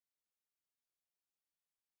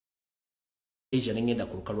Asia n'engenda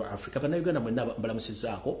ku lukalu lwa Africa. Bannayuganda mwenna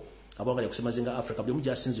mbalamusizaako abawagala okusemazinga Africa buli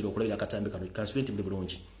mujasinzira okulabira akatambi kano kasubenti muli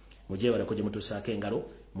bulungi mujje balako gye mutuusaako engalo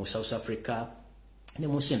mu South Africa ne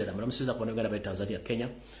mu nsi endala mbalamusizaako bannayuganda bali Tanzania, Kenya,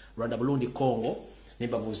 Rwanda, Burundi, Congo ne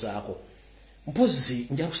mbabuuzaako mpozi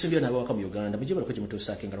nja kusimbira n'abawaka mu Uganda mujje balako gye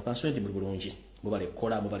mutuusaako engalo kasubenti muli bulungi mubale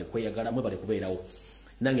kukola mubale kweyagala mubale kubeerawo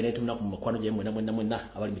nange netumina ku makwano gye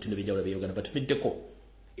mwenna abali bitundu by'enjawulo bya Uganda batumiddeko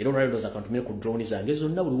era olwaliro zakantumire ku drone zange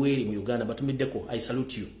zonna buli weeri mu Uganda batumiddeko. I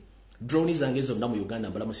salute you. Drone zange zonna mu Uganda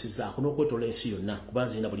mbalamusizaako n'okwetola ensi yonna kuba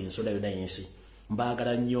nzina buli nsonda yonna y'ensi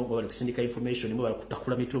mbaagala nnyo mwe bali kusindika information mwe bali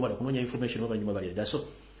kutakula mitwe mwe bali kunoonya information mwe bali nnyo bali so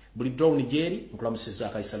buli drone gyeri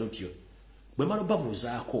nkulamusizaako. I salute you. Bwe mala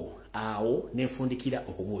babuuzaako awo nenfundikira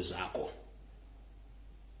okubuuzaako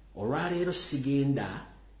olwaleero sigenda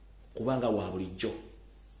kubanga wa bulijjo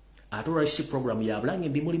ate olwalisi program ya bulange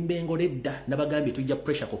mbimuli mbengoledda nabagambye tujja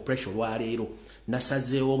pressure ko pressure olwaleero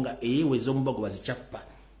nasazeewo nga eyeeweza omubago bazicappa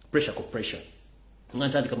pressure ko pressure nga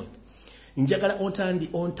ntandikamu njagala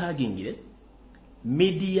ontagingire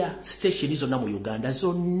media station zonna mu Uganda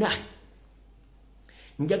zonna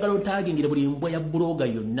njagala ontagingire buli mbwa ya bloga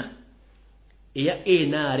yonna eya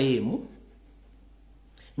NRM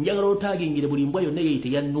njagala ontagingire buli mbwa yonna yeyita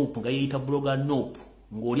ya Noop nga yeyita bloga Noop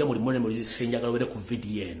ng'olya muli mwene mulizisi njagala were ku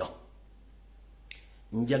video eno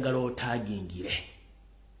njagala otagingire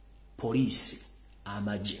police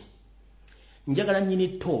amaje njagala nyini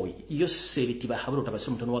toy iyo seriti bahaburo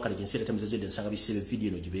tabasoma mutono wakale jensere temuzezede nsanga bisebe video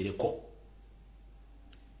eno gibereko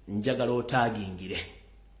njagala otagingire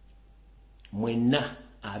mwenna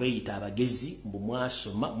abeyita abagezi mbu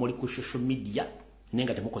mwasoma muri ku social media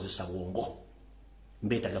nenga temukozesa bwongo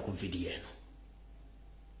mbetaga ku video eno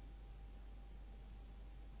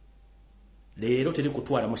leero teri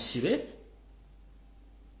kutwala musibe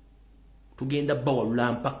tugenda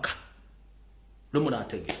bawalula mpaka lumuna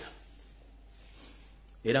ategeera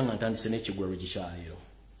era nga ntandise n'ekigwalo gikyaleero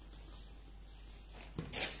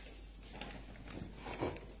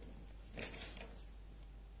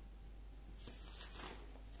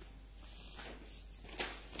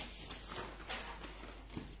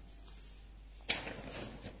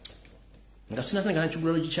nga sinatanga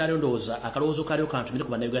n'ekigwalo gikyaleero ndowooza akalowoozo kaaliyo kantumire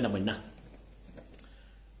ku bannayuganda mwenna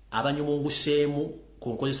abanyumunguseemu ku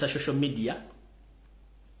nkozesa social media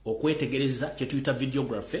okwetegereza kye tuyita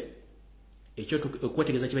videography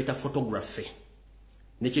okwetegereza kye bayita photography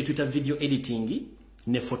ne kye tuyita video editing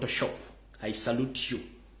ne Photoshop. I salute you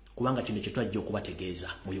kubanga kino kye twajja okubategeeza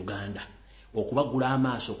mu Uganda okubagula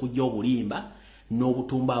amaaso okujja obulimba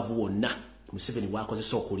n'obutumbaavu wonna Museveni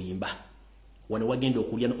bwakozesa okulimba wano wagenda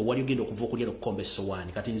okulya owali ogenda okuva okulya n'okukomba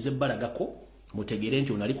essowaani kati nze balagako mutegere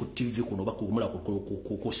nti onali ku TV kuno oba kuwumula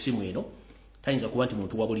ku simu eno tayinza kuba nti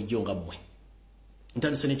muntu wa bulijjo nga mmwe.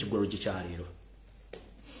 Ntandise n'ekigwalo gikyaleero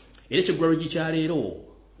era ekigwalo gikyaleero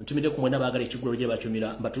ntumidde ku mwena baagala ekigwalo gye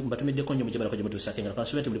bacumira mbatumiddeko nnyo mujebalako gye mutuusaako engalo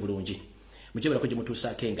kansubenti buli bulungi mujebalako gye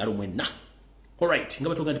mutuusaako engalo mwenna. Alright, nga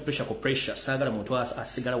batuga nti pressure ko pressure saagala muntu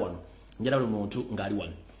asigala wano njagala buli muntu ng'ali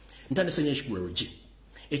wano. Ntandise n'ekigwalo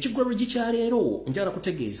ekigwalo gikyaleero njagala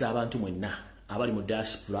kutegeeza abantu mwenna abali mu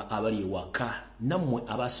diaspora abali ewaka nammwe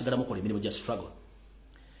abasigala mukola emirimu gya struggle.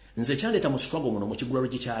 Nze kyaleeta mu struggle muno mu kigwalo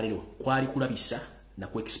gikyaleero kwali kulabisa na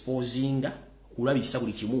ku exposinga kulabisa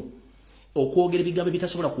buli kimu okwogera ebigambo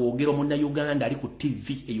bitasobola kwogera munna Uganda ali ku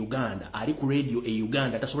TV e Uganda ali ku radio e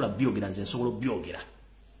Uganda tasobola byogera nze nsobola byogera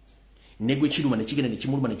negwe kiruma ne kigenda ne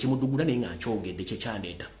kimuluma ne kimudugula ne nga nkyogedde kye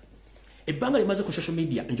kyandeeta ebbanga limaze ku social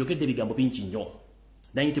media njogedde ebigambo bingi nnyo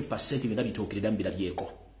 90% bina bituukirira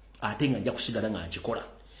mbirabyeko ate nga nja kusigala nga nkikola.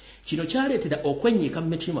 Kino kyaleetera okwenyiika mu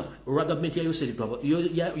mitima olwa gavumenti ya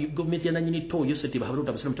gavumenti ya nanyini to Yoseti Bahabura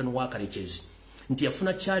Tabasira mutano wa Kalekezi nti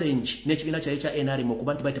yafuna challenge n'ekibiina kyayo kya NRM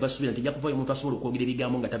okuba nti bayite basuubira nti yakuvayo omuntu asobola okwogera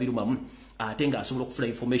ebigambo nga tabirumamu ate nga asobola okufuna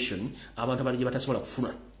information abantu abalala gye batasobola kufuna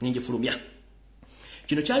n'engifulumya.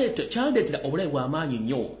 Kino kyaleetera obulabe bw'amaanyi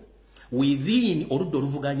nnyo within oludda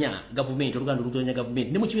oluvuganya gavumenti oluganda oluvuganya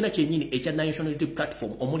gavumenti ne mu kibiina kyennyini ekya National Unity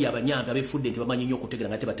Platform omuli abanyanga abefudde nti bamanyi nnyo okutegeera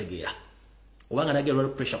nga tebategeera kubanga nagerwa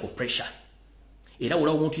pressure ko pressure era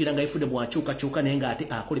olawo omuntu yera nga yefudde bwakyukakyuka naye nga ate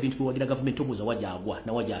akola ebintu biwagira gavumenti obuuza wajagwa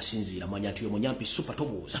na wajasinziira manya nti omunyampi super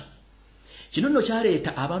tobuuza. Kino nno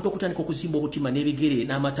kyaleeta abantu okutandika okuzimba obutima n'ebigere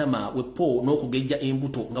n'amatama wepo n'okugejja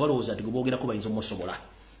embuto nga balowooza nti guboogerako bayinza omusobola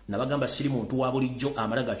nabagamba siri muntu wa bulijjo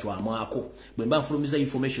amala gacwamwako bwe mba nfulumiza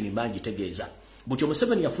information mba ngitegeeza butyo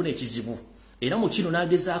Museveni yafuna ekizibu era mu kino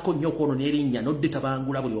n'agezaako nnyo okwonoona erinnya n'odde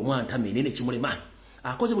tabangula buli omu antame ne kimulema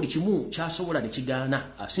akoze buli kimu kyasobola ne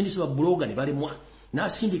kigaana asindisibwa buloga ne balemwa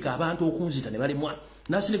n'asindika abantu okunzita ne balemwa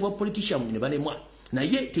n'asindikibwa politician ne balemwa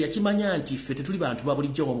naye teyakimanya nti ffe tetuli bantu ba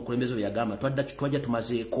bulijjo ng'omukulembeze bwe yagamba twajja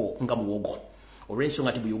tumazeeko nga muwogo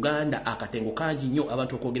olw'ensonga nti mu Uganda akatengo kangi nnyo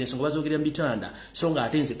abantu okwogera ensonga bazoogera mu bitanda so nga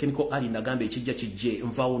ate nze chemical ali nagamba ekijja kijje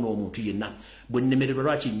nvaawo n'omuntu yenna bwe nnemererwa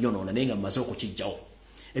lwaki nnyonoona naye nga mmaze okukijjawo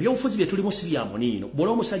ebyobufuzi bye tulimu si bya muniino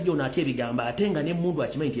bw'olwa omusajja ono atya ebigambo ate nga n'emmundu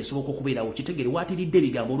akimanyi nti esoboka okubeerawo kitegere waatiridde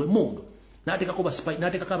ebigambo olw'emmundu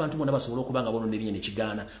n'ateekako abantu bonna basobola okuba nga bono nebinye ne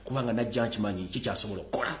kigaana kubanga najja nkimanyi kikyasobola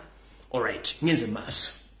okukola alright ngenze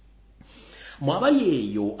maaso mwabali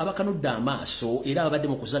eyo abakanudde amaaso era abadde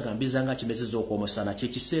mu kuzagambiza nga kimezeza okwomusana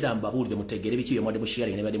kyekiseera mbabuulire mutegere biki bye mwadde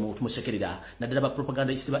mushiyaringa ne badde tumusekerera naddala ba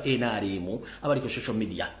propagandist ba NRM abali ku social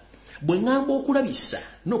media bwe ŋŋamba okulabisa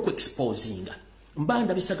n'okuexposinga mba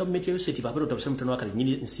ndabisa gavumenti ya yoseti babero tabusemu tono wakati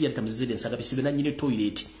nyini nsi yali tamuzide nsaga bisibe na nyini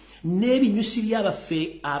toilet n'ebinyusi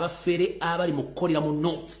by'abafere abali mu kukolera mu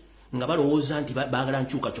north nga balowooza nti baagala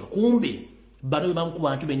nkyukakyuka kumbe bano be bamu ku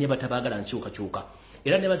bantu benye batabaagala nkyukakyuka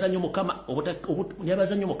era nebazannyo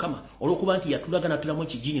mukama olw'okuba nti yatulagana tulamu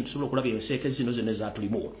ekijinyi tusobola okulaba enseeke zino zonna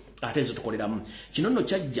ezatulimu ate zetukoleramu kino nno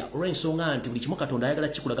kyajja olw'ensonga nti buli kimu katonda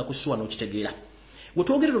ayagala kikulaga ku ssuwa n'okitegeera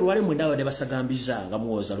Wetwogerela olwale mwenda abadde basagambiza nga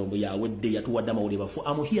muwoza Lumbuye awedde yatuwadde amawulire bafu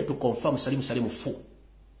I'm here to confirm salimu fu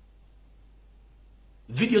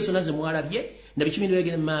video zonna ze mwalabye na biki bino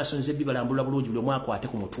byegenda mu maaso nze bibalambula bulungi buli omu akwate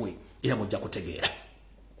ku mutwe era mujja kutegeera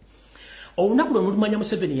olunaku lwe mulumanya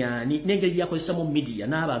Museveni yani n'engeri yakozesa mu media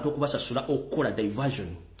n'abantu okubasasula okukola diversion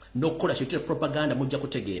n'okukola kyetira propaganda mujja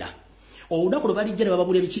kutegeera olunaku lwe balijja ne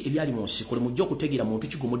bababula ebiki ebyali mu nsiko lwe mujja okutegeera muntu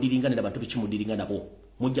kigumudiringana n'abantu bikimudiringa nabo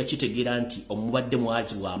mujja kitegeera nti omubadde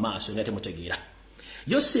mwazibwa amaaso nga temutegeera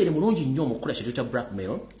Yoseri mulungi nnyo mukola kyetira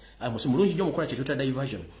blackmail mulungi nnyo mukola kyetira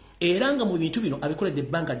diversion era nga mu bintu bino abikoledde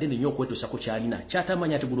ebbanga ddene nnyo okwetuusa ku kyalina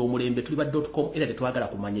kyatamanya ati guno omulembe tuli ba .com era tetwagala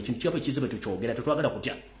kumanya ekintu kyaba ekizibu tukyogera tetwagala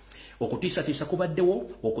kutya okutiisatiisa kubaddewo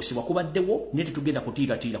okusibwa kubaddewo naye tetugenda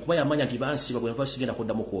kutiiratiira kuba yamanya nti bansiba bwe nva sigenda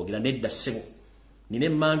kuddamu kwogera nedda ssebo nina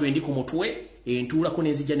emmandu endi ku mutwe entuulako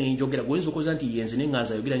n'enzija n'enjogera gwenza okoza nti yenze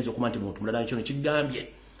neŋŋanza ayogera yinza okuba nti muntu mulala nkyo nekigambye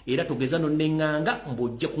era togeza nonneŋŋanga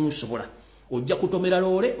mbw'ojja kunsobola ojja kutomera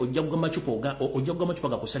loole ojja kugamba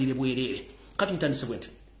macupa gakusalire bwereere kati ntandise bwe nti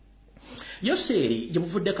Yoseri gye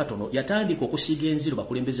muvudde katono yatandika okusiiga enziro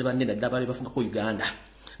bakulembeze banne naddala abaali bafugako Uganda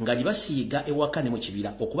nga libasiiga ewaka ne mu kibira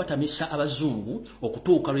okubatamisa abazungu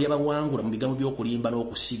okutuuka lwe yabawangula mu bigambo by'okulimba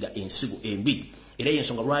n'okusiiga ensigo embi era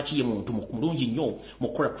y'ensonga lwaki ye muntu mulungi nnyo mu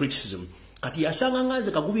kukola criticism kati yasanga nganze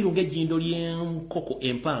kagubiru ng'ejjindo ly'enkoko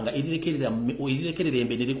empanga erirekerera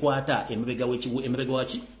embe ne likwata emabega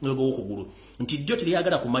w'okugulu nti ddyo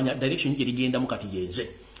teryagala kumanya direction gye ligendamu kati yenze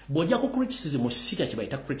bw'ojja ku criticism sika kye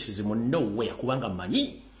bayita criticism nowhere kubanga mmanyi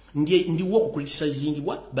ndiwo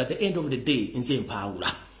okucriticizingibwa but the end of the day nze mpangula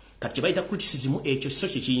kati kye bayita criticism ekyo so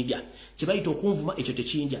kikindya kye bayita okunvuma ekyo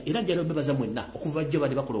tekindya era njala obebaza mwenna okuva jjo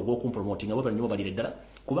bali bakola ogw'okumpromotinga bo banyuma balire ddala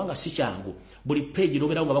kubanga si kyangu buli page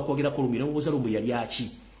n'obeerawo nga bakwogerako Lumbuye n'obuuza Lumbuye yali aki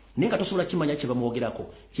naye nga tosobola kimanya kye bamwogerako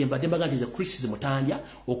kyembadde mbaga nti ze criticism tandya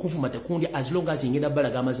okunvuma tekundya as long as ngenda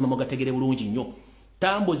balaga amazima mugategere bulungi nnyo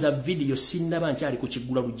tambuza video sinnaba nkyali ku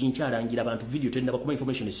kiggula luggi nkyalangira abantu video tennaba kuma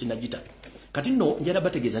information sinnagita kati nno njala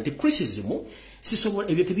bategeeza nti criticism sisobola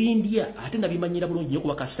ebyo tebindya ate nabimanyira bulungi nnyo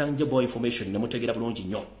kuba kasitanja boy information nemutegeera bulungi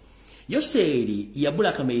nnyo Yoseri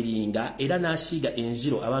yabulakameringa era n'asiiga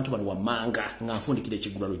enziro abantu bano wammanga nga nfundikira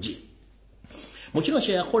ekiggula luggi mu kino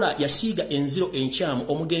kye yakola yasiiga enziro enkyamu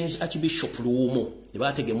omugenzi Archbishop Luumu ne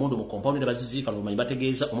baatega emmundu mu compound ne baziziika lumanyi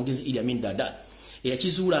bategeeza omugenzi Idi Amin Dada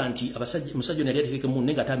eyakizuula nti musajja ono yali ateeka emmundu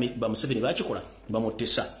naye nga ba Museveni baakikola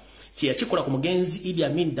bamuttisa kye yakikola ku mugenzi Idi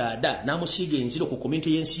Amin Dada n'amusiiga enziro ku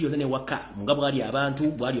community y'ensi yonna newaka nga bwali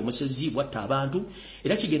abantu bwali omusezi bwatta abantu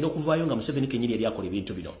era kigenda okuvaayo nga Museveni kennyini yali akola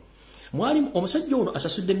ebintu bino mwali omusajja ono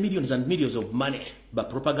asasudde millions and millions of money ba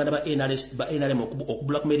propaganda ba NRM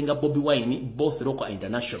okublackmailinga Bobi Wine both local and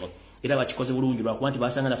international era bakikoze bulungi lwakuba nti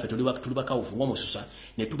basanga naffe tuli bakawufu ng'omususa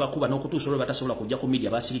ne tubakuba n'okutuusa olwo batasobola kujja ku media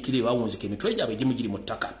basirikire bawunzika emitwe gyabwe egimu giri mu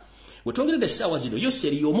ttaka wetwogeredde essaawa zino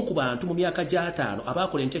Yoseri y'omu ku bantu mu myaka gy'ataano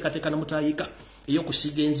abaakola enteekateeka n'omutaayika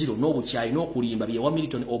ey'okusiiga enziro n'obukyayi n'okulimba byewa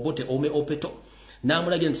Milton Obote Ome Opeto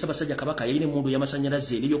n'amulagira nti Ssaabasajja Kabaka yalina emmundu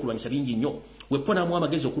y'amasannyalaze n'ebyokulwanyisa bingi nnyo wepo n'amuwa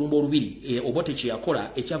amagezi okulumba olubiri Obote kye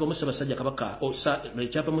yakola ekyavamu Ssaabasajja Kabaka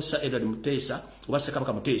ekyavamu Sir Edward Muteesa oba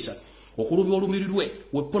Ssekabaka Muteesa okulumba olubiri lwe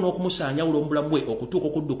wepo n'okumusaanyawula omubulamu bwe okutuuka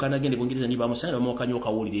okuddukana agende Bungereza nyi bamusaanya bamuwakanya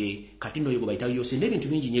okawulire kati nno yego bayitawo Yoseri n'ebintu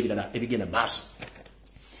bingi nnyo ebirala ebigenda maaso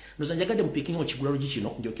ndoza njagadde mupikinga mu kiggula luggi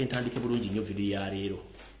kino ndyoke ntandike bulungi nnyo vidiyo ya leero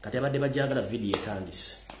kati abadde bajagala vidiyo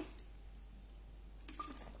etandise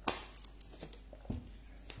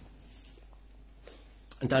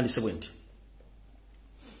ntandise bwe nti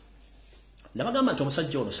nabagamba nti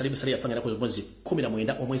omusajja ono Sali yafangana ku mwezi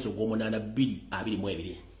 19 omwezi ogw'omunaana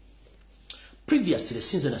 2022 previously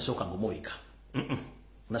sinze nasooka ng'omuwika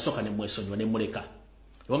Nasoka ne mwesonyo ne muleka.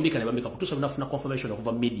 Bambika ne bambika kutusa nafuna confirmation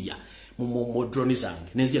okuva media mu drone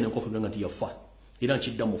zange. Nenzija ne confirm ngati yafa. Era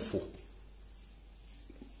nchidda mufu.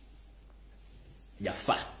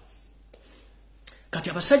 Yafa. Kati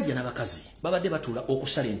abasajja n'abakazi babadde batula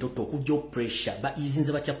okusala entoto okujja pressure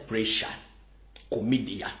izinze batya pressure ku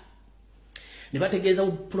media. Ne bategeeza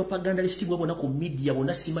propagandalist bwabona ku media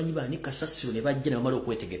bona simanyi bani kasasiro ne bajja ne bamala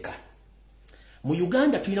okwetegeka. Mu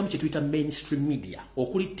Uganda tulina mu kye tuyita mainstream media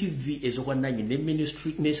okuli TV ez'obwannannyini ne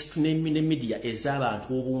ministry ne media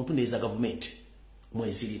ez'abantu obuntu n'eza government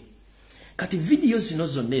mweziri. Kati video zino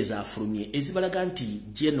zonna ezafulumye ezibalaga nti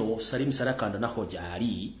Jeno Salim Sarakanda naho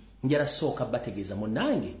gyali njala sooka bategeeza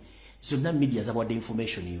munange zonna media zabwadde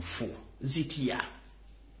information infu zitya.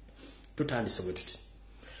 Tutandise bwe tuti.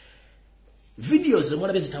 Videos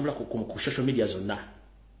mwalabe zitambula ku social media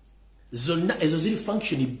zonna ezo ziri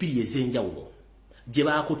function bbiri ez'enjawulo. Gye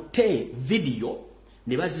bakutte video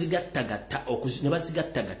ne bazigattagatta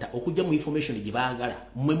okujja mu information gye baagala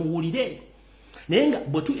mmwe muwulire. Naye nga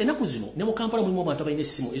bwetu enaku zino ne mu Kampala mulimu abantu abalina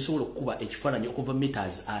essimu esobola okukuba ekifaananyi okuva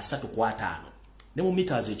meters 3.5 ne mu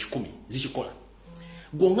meters 10 zikikola.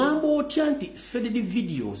 Gongamba otya nti faded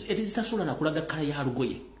videos ezitasobola na kulaga kala ya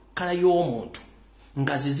lugoye kala y'omuntu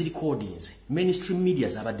nga ziri recordings mainstream media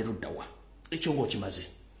zabadde luddawa ekyo ng'okimaze.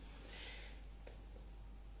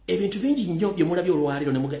 Ebintu bingi nnyo bye mulabye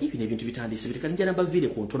olwaliro ne muga ibino ebintu bitandise bitekali njala mbavire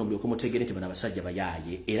ku ntono mu okumutegere nti bana basajja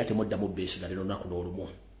bayaye era temoddamu beesiga lero naku n'olumu.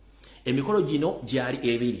 Emikolo gino gyali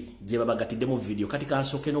ebiri gye babagatidde mu video kati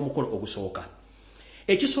kansooke n'omukolo ogusooka.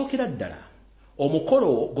 Ekisookera ddala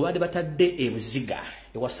omukolo gwe badde batadde ebuziga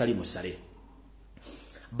ewa Salimu Sale.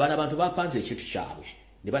 Bano abantu bapanze ekintu kyabwe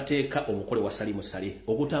ne bateeka omukolo wa Salimu Sale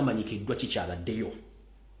ogutamanyikiddwa kikyabaddeyo.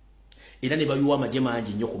 Era ne bayuwa amagye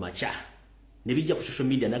mangi nnyo ku makya. Ne bijja ku social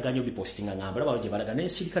media naganyo bipostinga ngamba laba gye balaga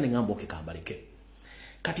n'ensirika ne ngamba okekambaleke.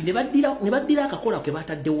 Kati ne baddira akakola ke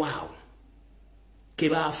batadde waawo. Ke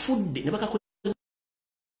baafudde ne bakakoza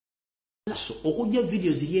okujja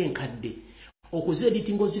video ziri enkadde okuze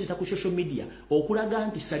editing ozireta ku social media okulaga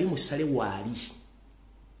nti Salimu Sale waali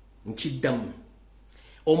nkiddamu.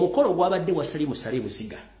 Omukolo gwabadde wa Salimu Sale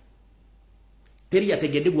buziga. Teri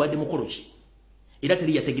yategedde gwadde mukolo ki era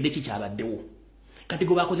teri yategedde kikyabaddewo. Kati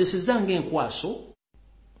go bakozesezza ng'enkwaso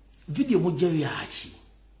video mujjayo yaki.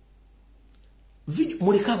 Video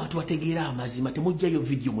muleka abantu bategeera amazima temujjayo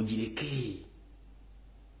video mugireke.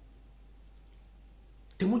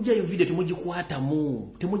 Temujjayo video temugikwata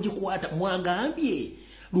mwagambye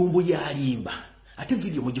Lumbuye alimba ate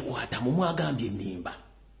video mugikwatamu mwagambye nimba.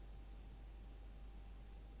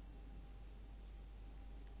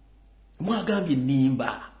 Mwagambye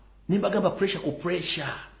nimba gamba pressure ku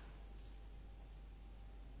pressure.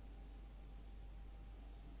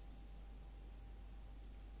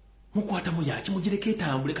 Mukwata mu yaki mugireke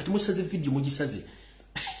etambule kati musaze video mugisaze.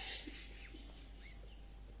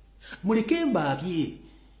 Muleke mbaabye.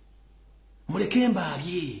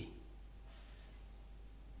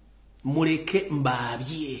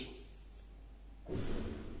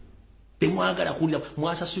 Temwagala kulira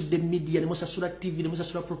mwasasudde media ne musasula TV ne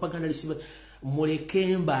musasula propaganda lisiba.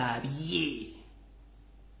 Muleke mbaabye.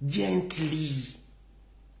 Gently.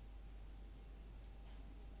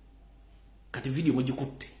 Kati video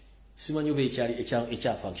mugikutte. Simanyi oba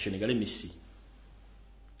ekya function ga let me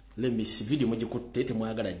see video mugikutte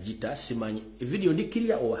temwagala jita simanyi video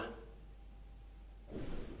ndikirira owa.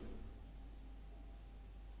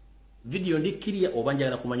 Video ndikirya oba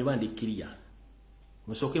njagala kumanya oba ndikirya.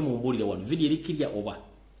 Musooke mumbuulire wano video erikirya oba.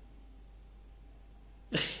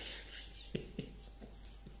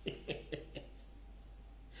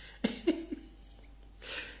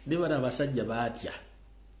 Ndibana abasajja baatya.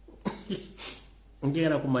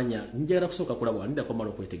 Njagala kumanya, njagala kusooka kulaba ndako mala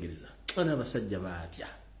okwetegereza. Bana abasajja baatya.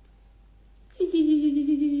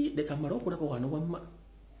 Leka mala okulaba wano wamma.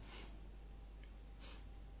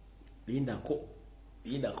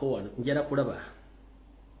 Lindako wano njagala kulaba.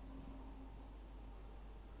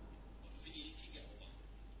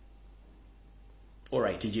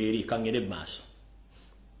 Alright, Jerry kangere maaso.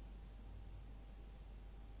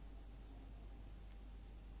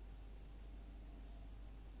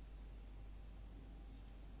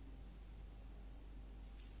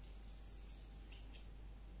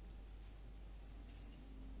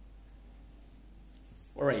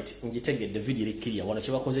 Alright, ngitegedde video erikirya wano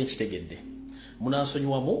kye bakoze nkitegedde.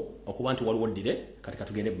 Munansonyiwamu okuba nti waliwo ddire kati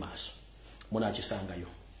katugende maaso. Munaakisangayo.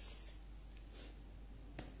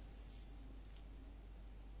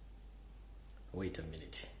 Wait a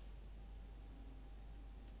minute.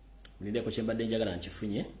 Mulindeko kye mbadde njagala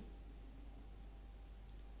nkifunye.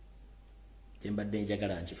 kyembadde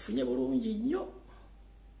njagala nkifunye bulungi nnyo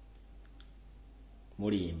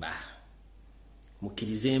mulimba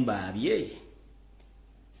mukkirize mbaabye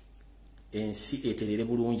ensi eterere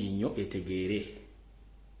bulungi nnyo etegeere.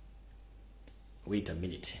 Wait a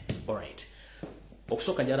minute. All right.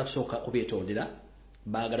 Okusooka njala kusooka kubeetondera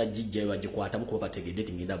baagala jjijjayo bagikwatamu kuba bategedde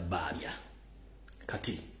tingenda baabya.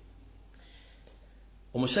 Kati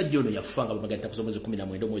omusajja ono yafa nga bamagana takuzo mwezi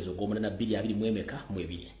 19 mwezi ogw'omunaana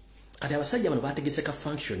 2022. Kati abasajja bano baategese ka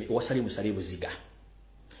function owasali musale buziga.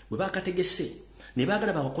 Bwe baakategese ne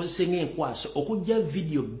baagala bakozese ng'enkwaso okujja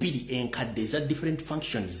video 2 enkadde za different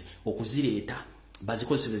functions okuzireeta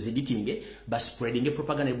bazikozese editing spreading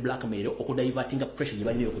propaganda blackmail okudivertinga pressure gye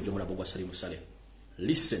balina okujja omulabo gwa sali musale.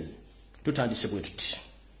 Listen, tutandise bwe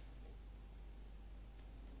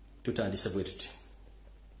tuti.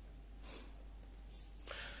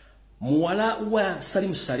 Muwala wa sali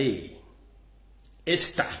musale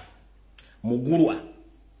Esther Mugulwa,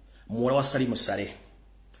 muwala wa sali musale.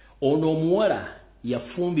 Ono omuwala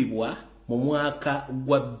yafumbibwa mu mwaka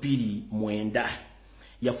gwa 2009.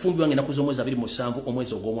 Yafumbibwa ng'ennaku z'omwezi 27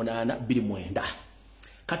 omwezi ogw'omunaana 2009.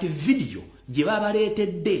 Kati video gye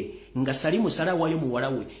babaleetedde nga sali musala wayo muwala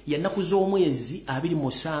we y'ennaku z'omwezi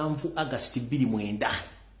 27 August 2009.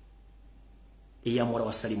 Eya muwala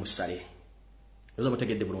wa sali musale. Oza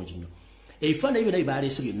mutegedde bulungi nnyo. Ebifaananyi byonna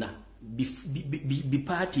bibaleese byonna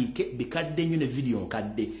bipaatiike bikadde nnyo ne video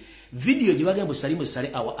nkadde. Video gye bagamba sali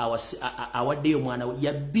musale awaddeyo omwana we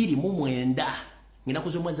ya 2009 ng'ennaku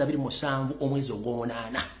z'omwezi 27 omwezi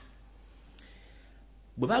ogw'omunaana.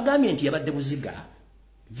 Bwe bagambye nti yabadde buziga,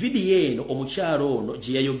 video eno omukyalo ono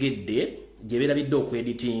gye yayogedde gye beerabidde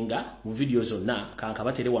okweditinga mu video zonna kanka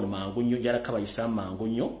batere wano mangu nnyo gyalaka bayisaamu mangu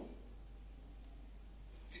nnyo.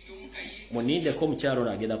 Munindeko omukyalo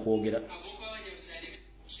ono agenda kwogera.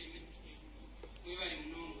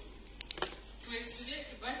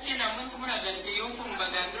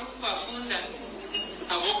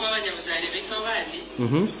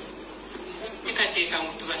 Ikateeka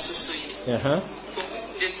ngo tubasusuye.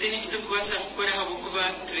 Ndetse n'icyo kubasa gukora habo kuba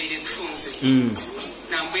turere tufunze.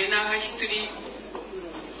 Nambwe naho turi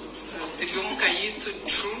mu kayitu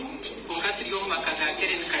true onga turi mu makaga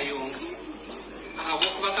Keren Kayonga. Ahabo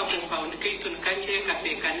kuba ka compound kayitu nkache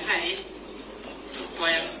kapeka ntari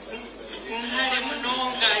tutwaya ntari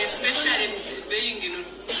munonga especially being in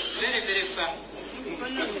very far.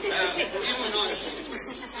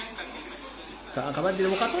 Akabadde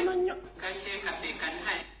mukatono nnyo. Kache kapeka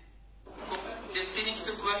ntari. Ndetse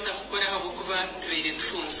n'icyo kubasa gukora habo kuba turere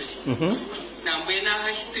tufunze. Nambwe naho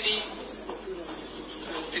turi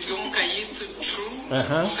mu kayitu true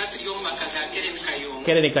onga turi mu makaga Keren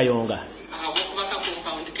Kayonga. Ahabo kuba ka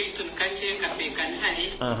compound kayitu nkache kapeka ntari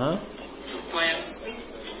tutwaya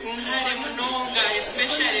ntari munonga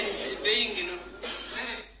especially being in.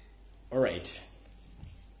 All right.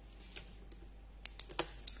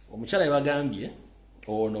 Omukyala yabagambye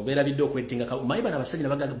ono beerabidde okwetinga mayi bana abasajja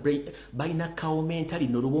nabaga balina commentary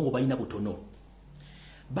n'olubongo balina butono.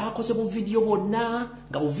 Bakoze mu video bonna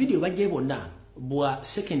nga mu video bajje bonna bwa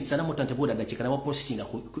second sana mutante boda dakika na postinga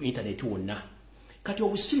ku internet wonna. Kati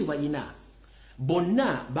obusiru balina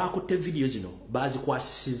bonna bakutte video zino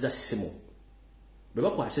bazikwasiza simu. Bwe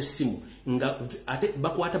bakwasa simu nga ate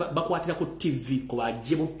bakwatira ku TV ko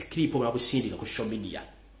bajje mu clip oba busindika ku social media.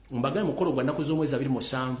 Mbaga mukolo gwa nnaku z'omwezi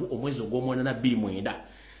 27 omwezi ogw'omunaana 2009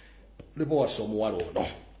 lebo waso omuwala ono.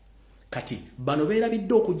 Kati bano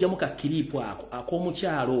beerabidde okujjamu ka kiripu ako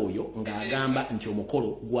ak'omukyalo oyo ng'agamba nti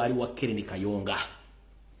omukolo gwali wa Keren Kayonga.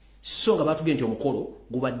 So nga batugende nti omukolo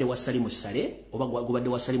gubadde wa sali musale oba gubadde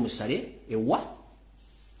wa sali musale ewa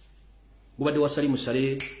gubadde wa sali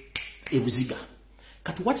musale ebuziga.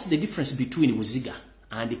 Kati what's the difference between Buziga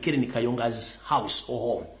and Keren Kayonga's house or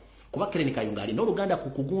home? Kuba Keren Kayonga ali n'oluganda ku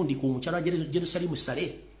kugundi ku mukyalo wa Jerusalem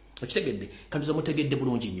sale. Okitegedde kantuza mutegedde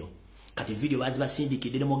bulungi nnyo. Kati video bazi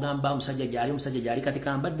basindikidde ne mugamba omusajja gyali kati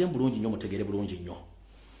kambadde bulungi nnyo mutegere bulungi nnyo.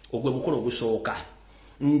 Ogwe mukolo ogusooka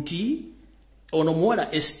nti ono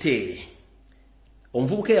muwala Esther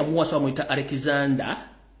omuvubuka yamuwasa bamuyita Alexander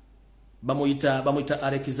bamuyita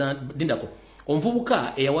Alexander dindako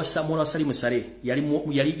omuvubuka eyawasa muwala wa sali musale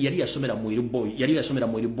yali yasomera mu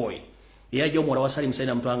Lumbuye yajja omuwala wa sali musale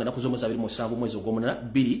namutwanga naku z'omwezi 27 mwezi ogw'omunaana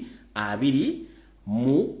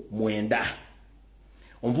 2009.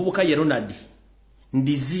 Omuvubuka ye Ronald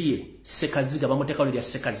Ndiziye Sekaziga bamuteeka lya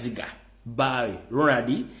Sekaziga by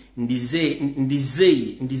Ronald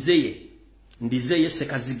Ndizeye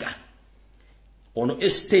Sekaziga. Ono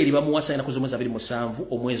Esther bamuwasa naku z'omwezi 27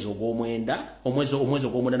 omwezi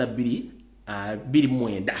ogw'omunaana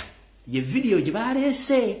 2009. Ye video gye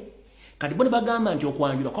baleese kati bo ne bagamba nti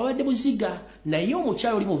okwanjula kwabadde buziga naye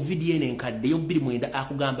omukyalo oli mu vidiyo eno enkadde yo 29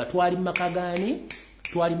 akugamba twali mu maka gaani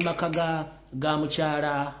twali mu maka ga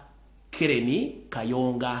mukyala Kereni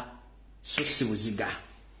Kayonga so si buziga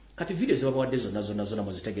kati vidiyo zebabawadde zonna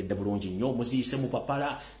muzitegedde bulungi nnyo muziyise mu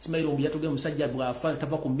papala simayiro Lumbuye yatugenda omusajja bw'afa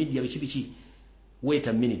tava ku media biki wait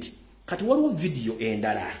a minute kati waliwo vidiyo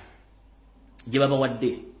endala gye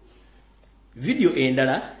babawadde vidiyo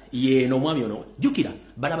endala yeno omwami ono jukira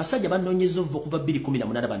bala abasajja banoonyeza okuva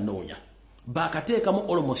 2018 bannoonya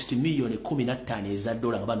baakateekamu almost million 15 eza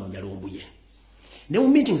dola nga banoonya Lumbuye ne mu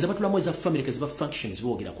meetings zabatulamu eza family ke ziba functions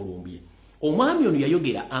boogera ku Lumbuye omwami ono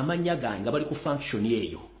yayogera amanya gange bali ku function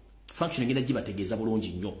eyo function ngenda gibategeeza bulungi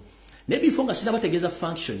nnyo ne before nga sina bategeeza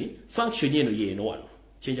function yeno wano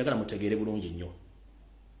kyenjagala mutegeere bulungi nnyo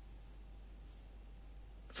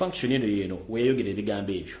function yeno weyayogera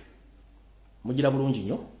ebigambo ebyo mugira bulungi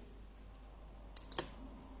nnyo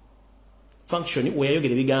function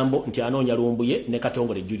weyayogera ebigambo nti anoonya Lumbuye ne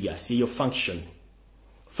Katongole Julius yeyo function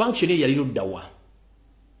yali luddawa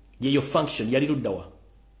yeyo function yali luddawa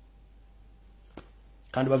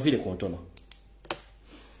kandi bavire ku ntono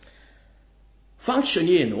function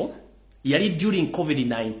yeno yali during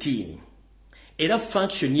COVID-19 era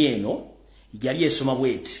function yeno yali esoma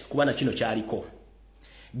bweti kubana kino kyaliko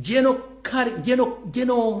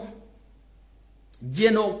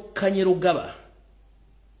Geno Kanyerugaba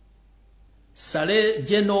Sale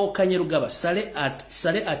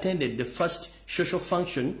attended the first social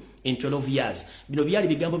function in 12 years. Bino byali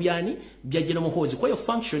bigambo byani bya Geno Muhoozi kwa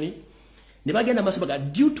function ne bagenda masabaga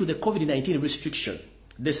due to the COVID-19 restriction.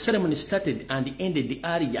 The ceremony started and ended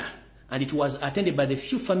earlier and it was attended by the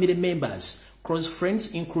few family members, close friends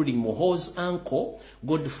including Muhoozi's uncle,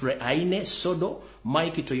 Godfrey Aine Sodo,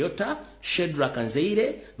 Mike Toyota, Shedrack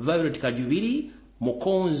Kanzeire, Violet Kajubiri,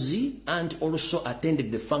 Mukonzi, and also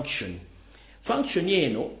attended the function. Function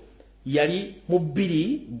yeno yali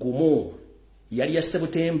mubiri gumo yali ya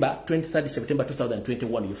September 23 September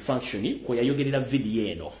 2021 yu function kwa yayogerera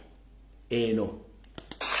video eno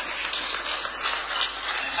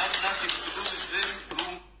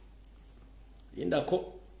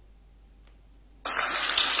Indako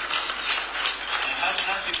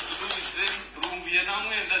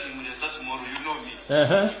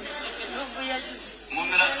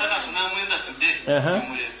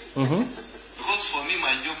Because for me,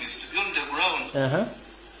 my job is to be on the ground.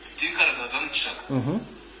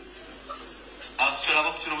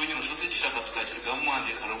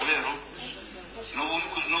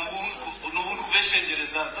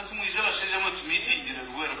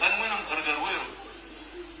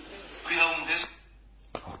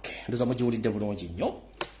 Okay, ndoza mujiwulidde bulungi nnyo.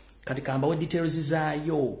 Kati kambawo details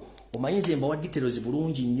zaayo. Omanyize mbawa details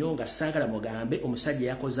bulungi nnyo nga saagala mugambe omusajja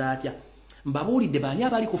yakoze atya. Mbabuulidde baani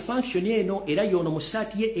abali ku function eno era yono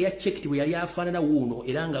musaati ye eya checked bwe yali afaanana wuuno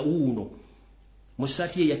era nga wuuno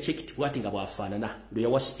musaati ye eya checked bwati nga bwafaanana ndo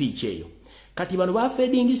yawa speech eyo kati bano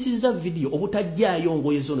bafeedingisiza video obutajjaayo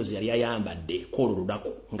ngoye zono ze yali ayambadde kwolwo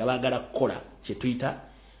lunaku nga baagala kukola kye tuyita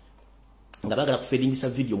nga baagala kufeedingisa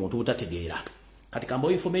video omuntu butategeera kati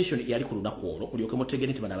kambawo information yali ku lunaku olwo mulyoke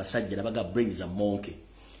mutegeere nti bano abasajja nabaga brain za monke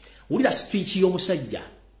wulira speech y'omusajja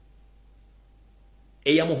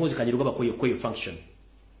Eya Muhoozi Kanyerugaba kweyo function.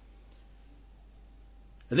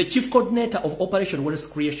 The Chief Coordinator of Operation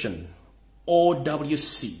Wealth Creation,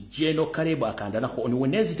 OWC, Geno Karebo Akandanaho, on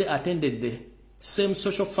Wednesday attended the same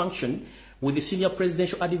social function with the Senior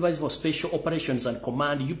Presidential Advisor for Special Operations and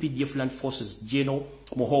Command UPDF Land Forces, Geno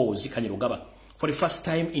Muhoozi Kanyerugaba, for the first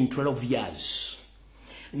time in 12 years.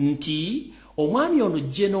 Nti, omwami ono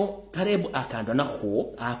Geno Karebo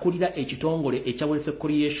Akandanaho, akulira ekitongole ekya Wealth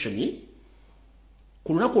Creation,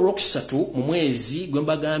 ku lunaku olwokusatu mu mwezi gwe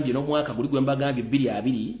mbagambye n'omwaka guli gwe mbagambye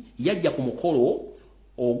 22 yajja ku mukolo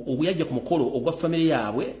ogwa family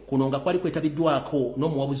yaabwe kuno nga kwali kwetabiddwako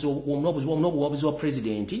n'omuwabuzi wa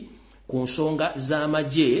president ku nsonga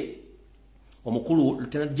z'amagye omukulu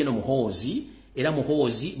Lieutenant General Muhoozi era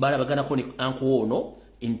Muhoozi balabaganako ne uncle ono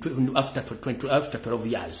after 12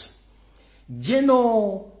 years.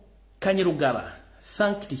 Geno Kanyerugaba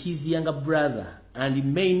thanked his younger brother and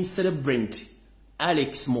main celebrant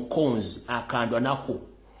Alex Mukonzi Akandwanaho,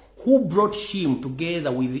 who brought him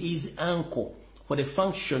together with his uncle for the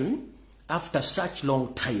function after such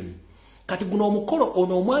long time. Kati guno omukolo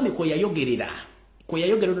ono omwami kwe yayogerera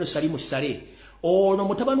no Salimu Sale ono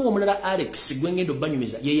mutabani w'omulala Alex gwengendo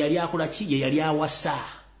banyumiza ye yali akola ki ye yali awasa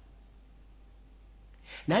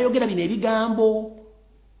n'ayogera bino ebigambo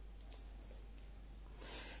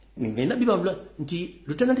ngenda bibavula nti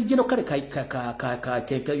Lieutenant General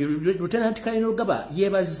Lieutenant Kanyerugaba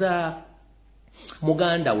yebaza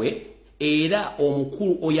muganda we era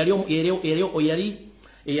omukulu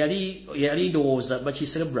oyali ndowooza baki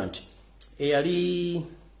celebrant eyali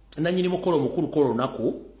nanyini mukolo omukulu kolo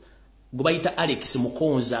lunaku gwe bayita Alex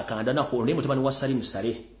Mukonza akanda nako ne mutabani wa Salim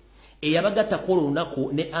Sale eyabagatta kolo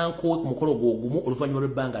lunaku ne anko ku mukolo gwogumu oluvannyuma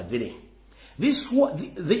lw'ebbanga ddene. This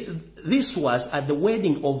was at the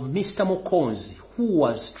wedding of Mr. Mukonzi, who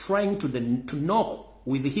was trying to knock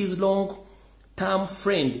with his long-term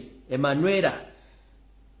friend Emanuela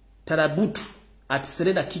Tarabutu at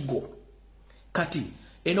Serena Kigo. Kati,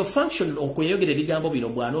 eno function okweyogera ebigambo bino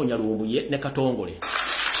bw'anoonya Lumbuye ne Katongole.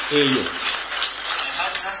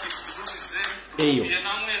 Eyo.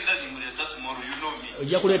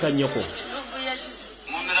 Ojja kuleeta nnyoko.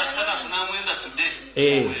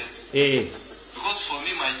 Because for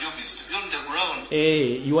me, my job is to be on the ground.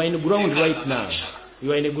 You are in the ground right now.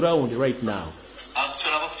 You are in the ground right now.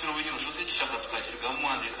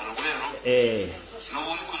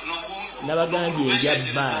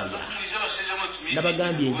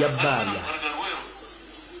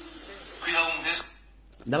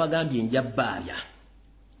 Nabagambye njabbalya.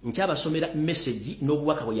 Nkyabasomera message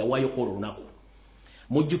n'obubaka bwe yawaayo kolo lunaku.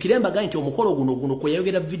 Mujjukire mbaga nti omukolo guno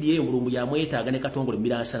kweyogera video eyo Mulumbu yamwetaaga ne Katongole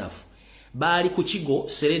Mbiransanafu. Bali ku kigo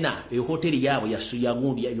Serena hoteli yabo ya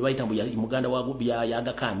gundi yabayita muganda wa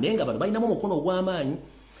yaga kande nga bano balinamu omukono ogw'amaanyi.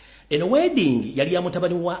 Eno wedding yali ya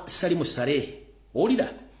mutabani wa Salimu Sale.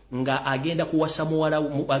 Olira nga agenda kuwasa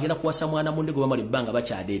mwana munne gwe bamali bbanga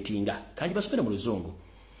bakyadeetinga. Kanji basomere mu Luzungu.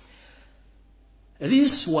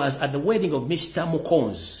 This was at the wedding of Mr.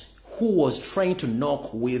 Mukonzi, who was trying to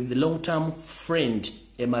knock with the long-term friend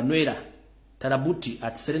Emanuela Tarabuti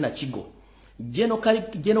at Serena Chigo. Geno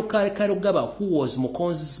Karugaba, who was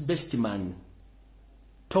Mukonzi's best man,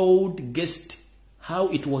 told guests how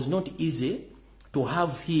it was not easy to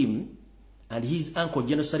have him and his uncle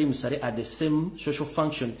Geno Salim Sare at the same social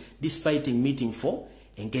function despite meeting for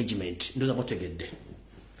engagement. Ndoza motegedde.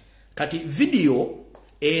 Kati video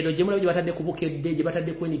eno jemula bye batadde kubukedde je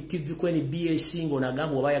batadde kweni TV kweni BAC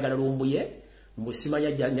ng'onagamba obayagala Lumbuye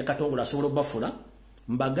mbusimanya ne Katongole asobola bafuna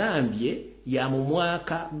mbagambye ya mu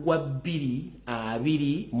mwaka gwa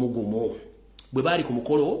 2020 mugumu bwe bali ku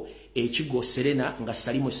mukolo ekigo Serena nga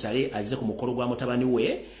Salimu Sale azze ku mukolo gwa mutabani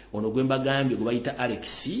we ono gwe mbagambye gwe bayita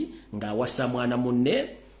Alex nga awasa mwana munne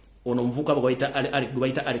ono mvuka gwe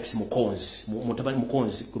bayita Alex Mukonzi mutabani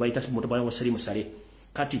Mukonzi gwe bayita mutabani wa Salimu Sale.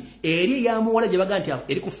 Kati eri ya muwala je baga nti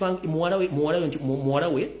eri kufanga muwala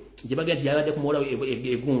we je baga nti yabadde ku muwala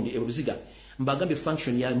we egundi ebuziga mbagambe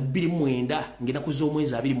function ya 29 ngena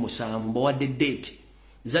kuzomwezi 27 mbawadde date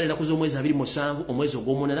zale na kuzomwezi 27 omwezi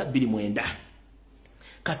ogw'omunana 29.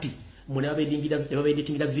 Kati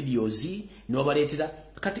munabedingira videos no baletera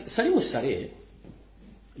kati Salimu Sale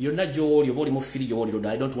yonna gy'oli oba oli mu firi gy'oli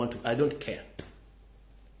I don't care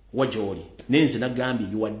wajoli nenze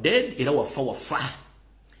nagambi you are dead era wafa.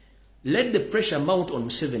 Let the pressure mount on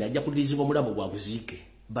Museveni ajja kudirizibwa mulamu gwa kuziike.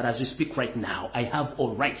 But as we speak right now, I have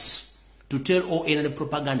all rights to tell all any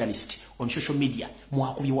propagandist on social media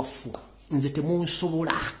mwakubi wafu nze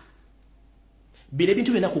temunsobola. Bile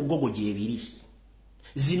bintu bina ku Google gyebiri.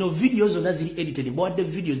 Zino videos zonna ziri edited mbawadde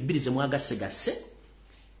videos bbiri ze mwagasse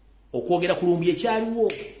okwogera ku Lumbuye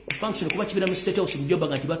ekyaliwo function kuba kibira mu State House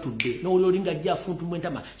mjobaga nti batudde n'oliolinga ajja afuntu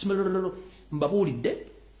mwentama mbabuulidde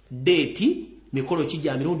date mikolo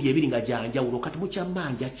kijja mirundi ebiri nga janjawulo kati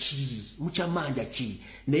mukyamanja ki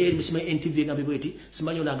naye musima NTV nga bibweti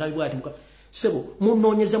simanyo nagambi bwati muka sebo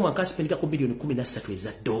munoonyeza mu akaspendika ku bilioni 13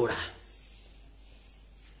 eza dola.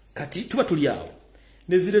 Kati tuba tuli awo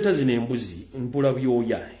ne zireta zino embuzi mpula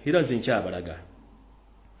byoya era nze nkyabalaga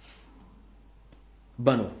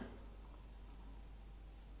bano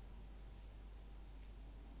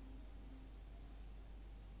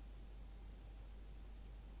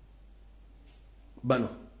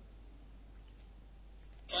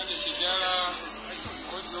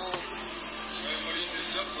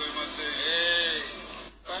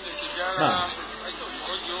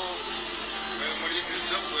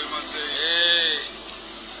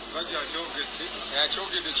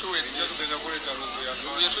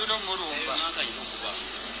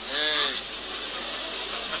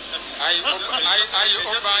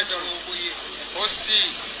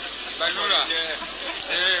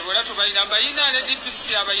wala tubalina bayina ne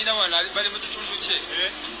DPC abayina wala bali mu kitundu kye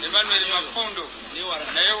Emmanuel Mafundo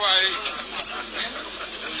naye wali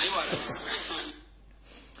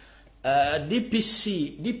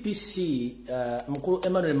DPC mukulu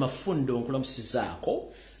Emmanuel Mafundo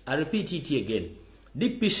nkulamusizaako. I repeat it again.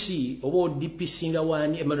 DPC obo DPC nga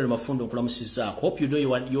wani Emmanuel Mafundo nkulamusizaako. Hope you know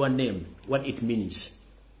your name, what it means.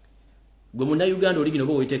 gwe muna Uganda oligino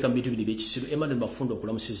bo weteka mu bitu bili byekisiru Emmanuel Mafundo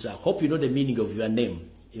okulamusizaako. Hope you know the meaning of your name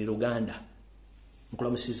in Uganda.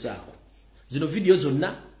 Nkulamusizaako. Zino video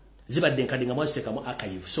zonna zibadde nkadinga mwaziteka mu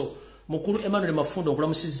archive. So mukulu Emmanuel Mafundo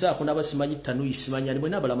okulamusizaako n'abasimanyi Tanui simanya nimwe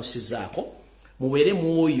n'abalamusizaako mubeere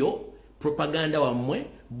mwoyo propaganda wamwe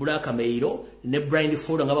blackmail ne blind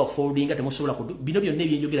fold nga ba foldinga temusobola kudu bino byonna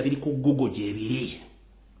ebyenjogera biri ku Google gyebiri.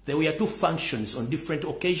 There were two functions on different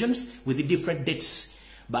occasions with the different dates.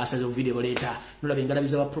 Basazo video baleta nolabe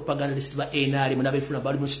ngalabiza ba propagandist ba NRM munabefuna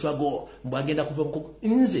bali mu struggle mbagenda kuva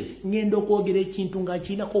nze ngenda okwogera ekintu nga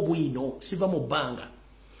kina ko bwino siva mu banga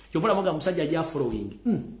kyovula muga musajja ya following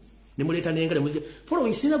ne muleta nengale muze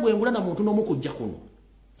following sina gwengula na muntu n'omukujja kuno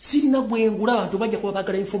sina gwengula abantu bajja kuba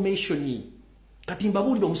bagala information kati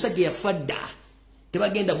mbabulira omusajja yafadda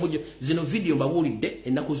tebagenda mujjo zino video mbabulidde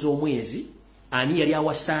ennaku z'omwezi ani yali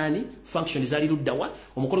awasani function zali luddawa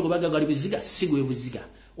omukolo gwe bagagali biziga sigwe buziga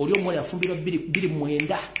oli omwe yafumbirwa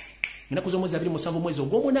 2 ennaku z'omwezi 27 mwezi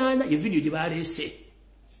ogw'omunaana ye video gye balese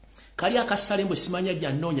kali akasale mbo simanya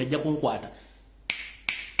jja noonya ajja kunkwata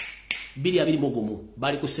 2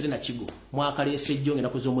 bali ku Serena Kigo mwaka lese jjo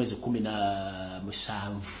ennaku z'omwezi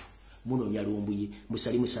 17 muno Lumbuye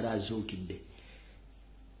musali musala azuukidde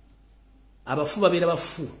abafu babeera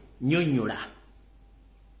bafu nnyonnyola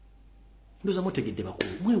ndoza mutegedde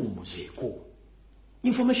bakulu mwewumuzeeko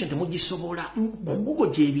information temugisobola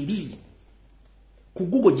ku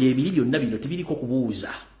Google gyebiri byonna bino tebiriko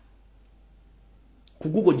kubuuza ku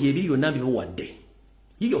Google gyebiri byonna biwadde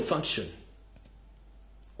yiyo function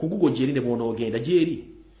ku Google gyeri ne bwona ogenda gyeri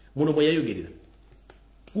muno mwe yayogerera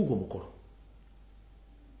Google mukolo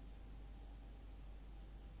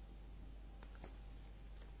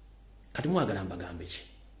kati mwagala mbagambe ki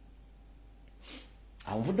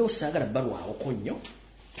Amvudde osagala balwa okonnyo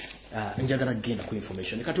njagala genda ku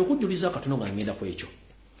information kati okujjuliza katono nga ngenda ku ekyo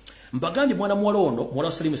mbagandi mwana muwala ono muwala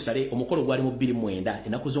wa Salimu Sale omukolo gwali mu 29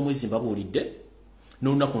 enaku z'omwezi mbabulidde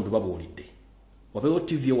n'olunaku ndubabulidde wabeewo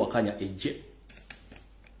TV wakanya ejje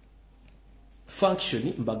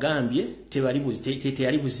function mbagambye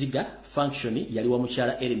teyali buziga function yali wa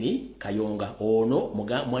mukyala Eleni Kayonga ono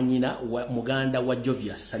mwanyina muganda wa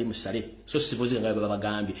Jovia Salimu Sale so sibozi nga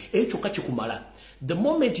babagambye ekyo kakikumala. The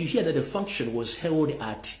moment you hear that the function was held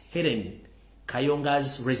at Helen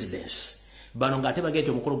Kayonga's residence, Banonga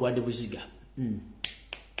tebagete omukolo gwa Buziga.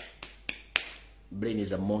 Brain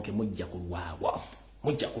is a monkey mujja kulwawa.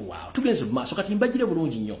 Tugenze maaso kati mbagire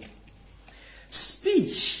bulungi nnyo.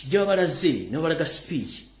 Speech jabalaze ne balaga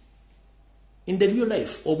speech. In the real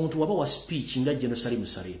life omuntu waba wa speech nga Jeno Salimu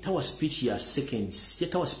Sale tawa speech ya seconds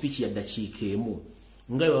tawa speech ya dakiika emu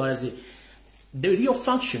ngayo balaze. The real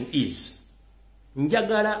function is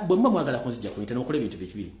njagala bwe mwagala kunzija ku internet okole ebintu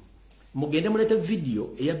bibiri mugende mulete video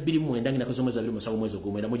eya 29 ngina kozomwezi 27 mwezi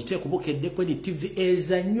ogw'omwenda mugite kubukedde kweni TV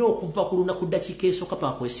ezanyo okuva ku lunaku dakiika esooka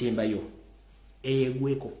paka kwesembayo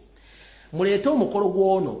egweko mulete omukolo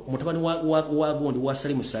gwono mutabani wa gondi wa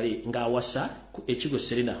Salimu Sale nga awasa ekigo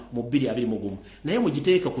Serena mu 2021 naye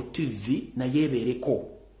mugiteeka ku TV na yebereko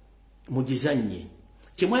mugizanye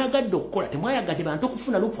kimwayagadde okukola temwayagadde bantu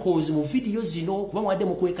okufuna loopholes mu video zino kuba mwadde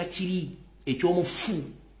mukweka kiri ekyomufu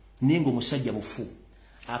nengo omusajja mufu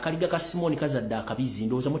akaliga ka Simoni kazadde akabizi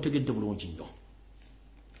ndowooza mutegedde bulungi nnyo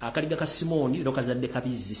akaliga ka Simoni lero kazadde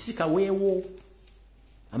kabizi sikaweewo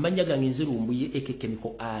amanya gange nze Lumbuye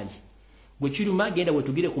ekekemiko ali gwe kiruma genda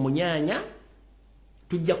wetugire ku munyaanya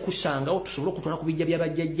tujja kusangawo tusobole okutwala ku bijja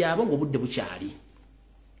by'abajjajjaabo ng'obudde bukyali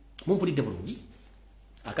mumpulidde bulungi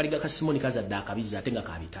akaliga ka Simoni kazadde akabizi ate nga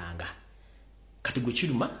kabitanga kati gwe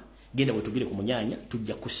kiruma genda wetugire ku munyaanya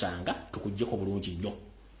tujja kusanga tukujjeko bulungi nnyo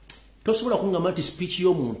tosobola kungamba nti speech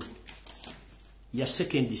y'omuntu ya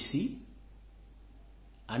second C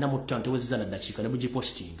ana mutante wezeza na dakiika ne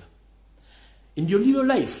bugipostinga in your real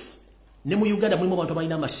life ne mu Uganda mulimu abantu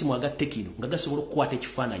abalina amasimu aga Tekino nga gasobola okukwata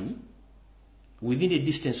ekifaananyi within a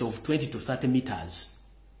distance of 20 to 30 meters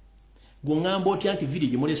gwongamba otya nti video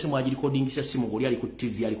gimulese mwagirikodingisa simu ng'oli ali ku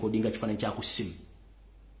TV alikodinga kifaananyi kya ku simu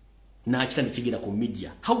n'akitande kigenda ku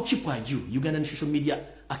media. How cheap are you Ugandan social media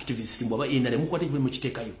activists mbwaba enale mukwate bwe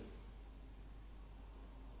mukiteekayo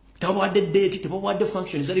tabawadde date tabawadde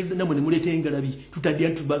functions ali namwe ne mulete engalabi tutadde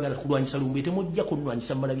antubagala kulwanyisa Lumbuye temujja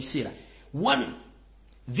kulwanyisa mala biseera. One,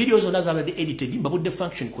 videos zonna zabadde edited mbabudde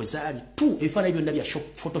function kwezali. Two, ebifaananyi byonna bya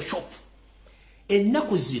Photoshop.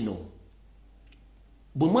 Ennaku zino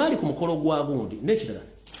bwe mwali ku mukolo gwa gundi n'ekirala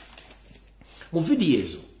mu video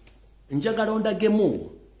ezo njagala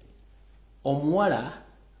ondagemu omuwala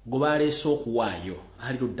gwe baleese okuwaayo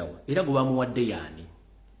ali luddawa era gwe bamuwadde yaani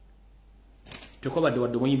tekobadde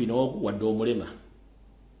wadde omuyimbi n'ogu wadde omulema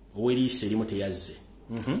ow'eriiso erimu teyazze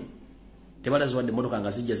tebalaziwadde emmotoka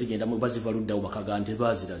nga zijja zigenda mu baziva luddawo bakaga nti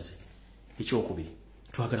baziraze. Ekyokubiri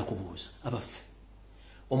twagala kubuuza abaffe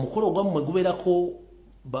omukolo ogwammwe gubeerako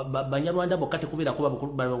banyarwanda bokka tekubeerako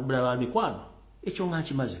bamikwano ekyo nga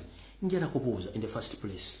nkimaze njala kubuuza in the first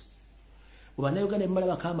place bannayuganda emmala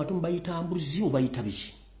bakamatu mubayita mbuzi mubayita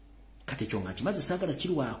biki kati ekyo nga nkimaze saagala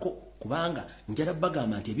kirwako kubanga njala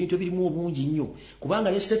bagamba nti ebintu ebirimu obungi nnyo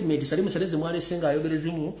kubanga ne statement salimu saleze mwalese nga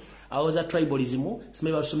ayogerezimu awoza tribalism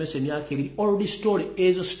simanyi basomesa emyaka ebiri already story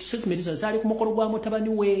ezo statement zaali ku mukolo gwa mutabani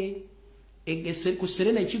we ku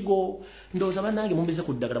Serena ekigo ndowooza bannange mumbize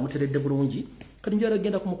ku ddagala muteredde bulungi kati njala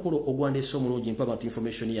genda ku mukolo ogwandeese omulungi mpa abantu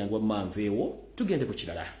information yange wammanveewo tugende ku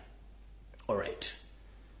kirala. Alright,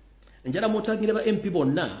 njala mutagire ba MP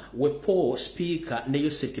bonna wepo speaker ne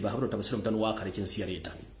Yoseti bahabro tabasira mutano wa kale kinsi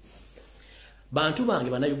yaleta bantu bange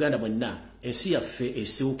bannayuganda mwenna ensi yaffe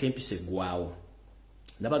esiwuka empise gwaawo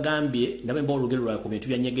nabagambye nabe mba olugero lwa ku bintu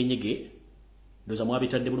bya nyegenyege ndoza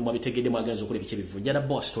mwabitadde bulu mwabitegedde mwaganza okola ebiki bivunja na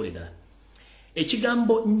boss toleda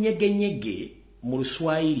ekigambo nyegenyege mu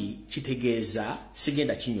Luswayiri kitegeeza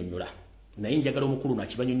sigenda kinyonyola naye njagala omukulu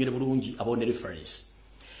nakibanyonyole bulungi abone reference.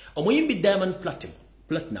 Omuyimbi Diamond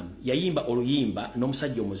Platinum yayimba oluyimba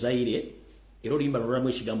n'omusajja omuzaire era oluyimba lulamu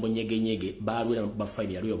ekigambo nyegenyege baalwera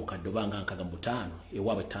bafayini yalwe obukadde banga nkaga mu 5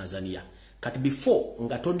 ewaabwe Tanzania. Kati before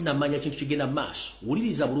nga tonnamanya kintu kigenda maaso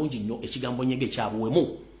wuliriza bulungi nnyo ekigambo nyege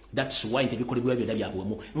kyabuwemu. That's why tebikolebwa byonna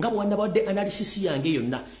byabuwemu nga bwanna badde analysis yange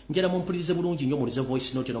yonna njala mumpulirize bulungi nnyo mulize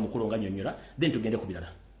voice note n'omukulu nga nnyonnyola then tugende ku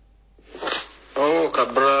birala.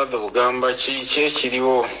 Kabrother ugamba ki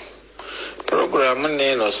kiriwo programu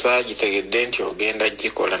neno saagitegedde nti ogenda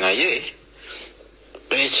gikola naye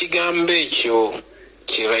ekigambo ekyo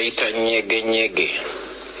kibayita nyegenyege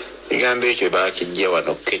ekigambo ekyo baakijja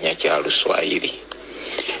wano Kenya kya Luswayiri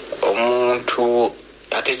omuntu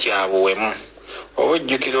ate kyabuwemu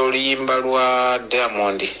obujjukira oluyimba lwa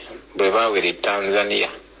Diamond bwe baawera Tanzania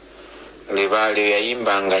lwe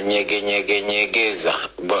yayimbanga nyegenyegeza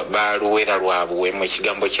baaluwera lwabuwemu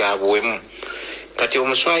ekigambo kyabuwemu. Kati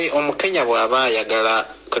omukenya bw'aba ayagala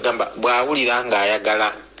kagamba bw'awulira nga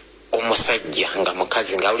ayagala omusajja nga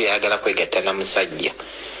mukazi nga awulira ayagala kwegatta na musajja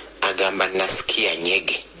agamba nasikia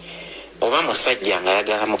nyege oba musajja nga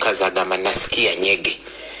ayagala mukazi agamba nasikia nyege.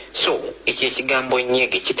 So ekyo ekigambo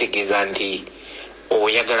nyege kitegeeza nti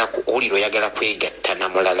oyagala kwegatta na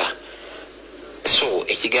mulala. So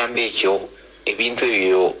ekigambo ekyo ebintu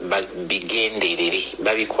ebyo bigenderere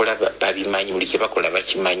babikola babimanyi buli kye bakola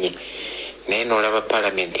bakimanyi naye n'olaba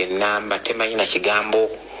palamenti ennamba temanyi na kigambo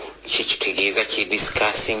kikitegeeza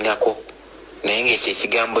kyediscussingako naye ng'ekyo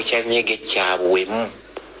ekigambo kya nyege kyabuwemu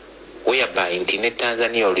whereby nti ne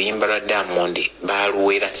Tanzania oluyimba lwa Diamond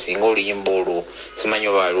baaluwera singa oluyimba olwo simanyi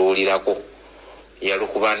oba baluwulirako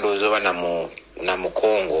yalukuba ndowooza oba na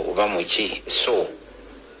mukongo oba muki. So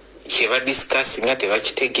kye badiscussinga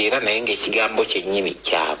tebakitegeera naye ng'ekigambo kyennyini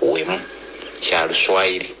kyabuwemu kya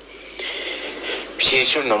Luswayiri.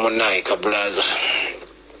 Kyekyo nno munnaye kabulaza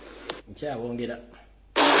nkyabongera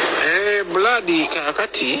Bloody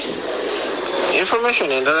kakati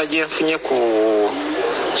information endala gye nfunye ku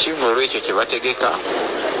kivulu ekyo kye bategeka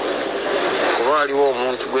kuba waliwo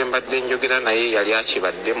omuntu gwe mbadde njogera naye yali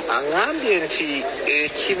akibaddemu aŋŋambye nti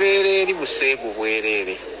ekibeera eri buseegu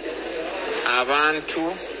bwereere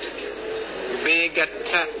abantu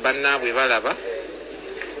beegatta bannaabwe balaba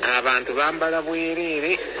abantu bambala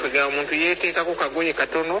bwereere kwegala omuntu yeeteekako kagoye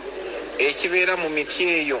katono ekibeera mu miti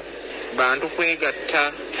eyo bantu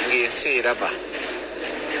kwegatta ng'ensi eraba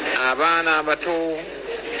abaana abato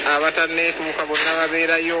abatanneetuuka bonna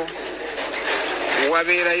babeerayo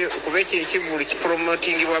kuba ekyo ekivulu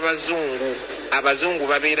kipromotingibwa abazungu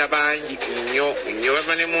babeera bangi nnyo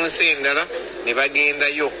bava ne mu nsi endala ne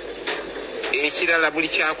bagendayo. Ekirala buli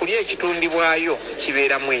kyakulya ekitundibwayo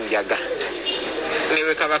kibeeramu enjaga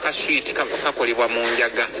newe kaba kaswiti kakolebwa mu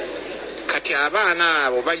njaga. Kati abaana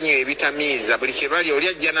abo banywa ebitamiiza buli kye bali oli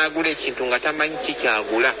ajja n'agula ekintu nga tamanyi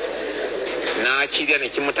kikyagula n'akirya ne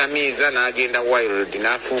kimutamiiza n'agenda wild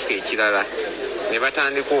n'afuuka ekirala ne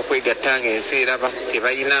batandika okwegatta ng'ensi eraba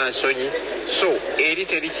tebalina nsonyi. So eri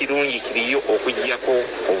teri kirungi kiriyo okuggyako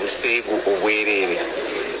obuseegu obwereere.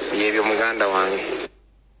 Byebyo muganda wange.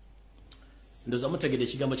 Ndoza mutegede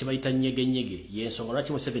ekigambo kye bayita nyegenyege y'ensonga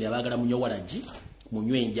lwaki Museveni abaagala munywe walagi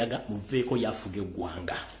munywe enjaga muveeko yafuga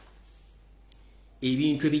eggwanga.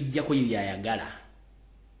 Ebintu ebijjako ye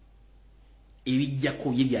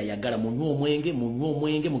byayagala munywe omwenge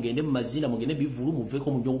mugende mu mazina mugende bivulu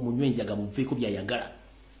muveeko munywe enjaga muveeko byayagala.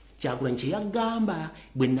 Kyagulanyi kye yagamba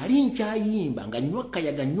bwe nali nkyayimba nga nnywa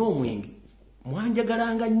kayaga nnyo omwenge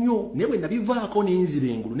mwanjagalanga nnyo naye bwe nabivaako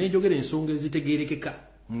n'enzira engulu n'enjogera ensonga ezitegeerekeka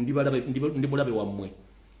ndi mulabe wammwe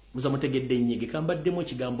muza mutegedde nnyege kambaddemu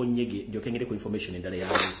ekigambo nnyege ndyoke ngere ku information endala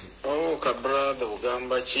yalenzi ka brother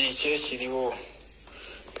ugamba ki ekiriwo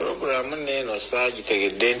programu neno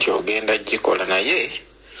saagitegedde nti ogenda gikola naye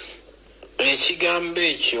ekigambo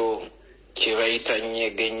ekyo kye bayita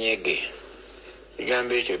nnyege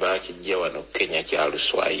ekigambo ekyo baakijja wano Kenya kya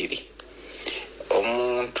Luswayiri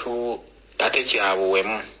omuntu ate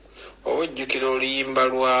kyabuwemu oba ojjukira oluyimba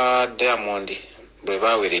lwa Diamond bwe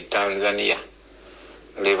baawera e Tanzania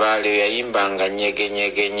lwe yayimbanga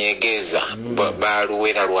nyegeza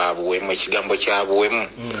baaluwera lwabuwemu ekigambo kyabuwemu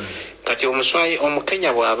kati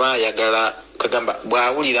omukenya bw'aba ayagala kagamba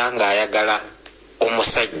bw'awulira ng'ayagala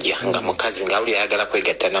omusajja nga mukazi ng'awulira ayagala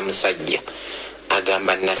kwegatta na musajja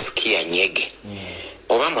agamba nasikia nyege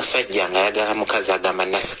oba musajja ng'ayagala mukazi agamba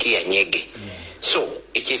nasikia nyege so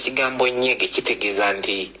ekyo ekigambo nyege kitegeeza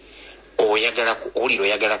nti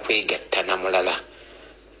oyagala kwegatta na mulala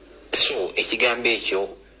so ekigambo ekyo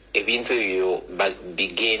ebintu ebyo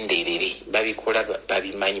bigenderere babikola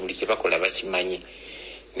babimanyi buli kye bakola bakimanyi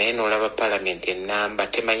naye n'olaba palamenti ennamba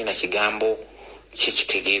temanyi na kigambo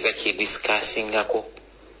kyekitegeeza kyediscussingako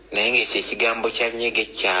naye ng'ekyo ekigambo kya nyege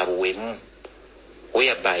kyabuwemu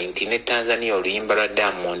whereby nti ne Tanzania oluyimba lwa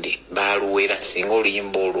Diamond baaluwera singa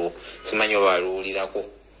oluyimba olwo simanyi oba baluwulirako.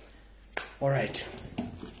 Alright,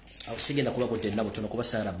 sigenda kulabudde ennabu tono kuba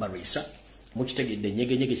Sarah Barisa mukitegedde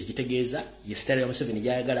nyege kitegeeza ye style ya Museveni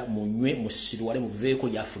gyayagala munywe musirwale muveeko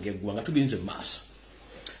yafuga eggwanga tugenze mu maaso.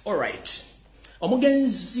 Alright,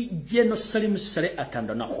 omugenzi Jeno Salim Sale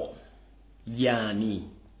atandanaho yani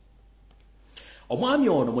omwami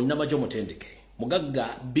ono munnamagye omutendeke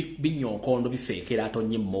mugagga binyonkondo bifeekera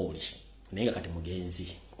atonye mmoli naye nga kati mugenzi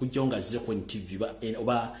kujjonga azze ku TV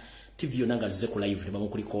oba TV yonna nga azze ku live ne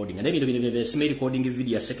bamukuli recording naye bino besime recording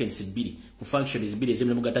video ya seconds 2 ku functions 2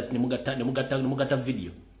 ezimwe mugatta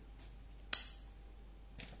video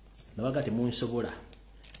nabaga temunsobola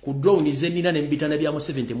ku drone zenina nembitana bya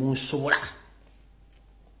Museveni temunsobola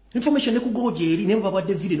information ekugoje eri nemba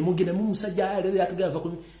badde video nemugenda mu musajja alele atugava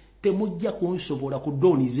ku temujja kunsobola ku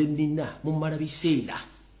drone zenina mu mala biseera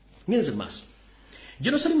ngenze maso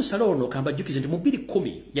Jerusalem Salono kamba jukize nti mu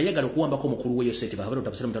 2010 yayagala okuwambako mukulu we Yoseti bahabalo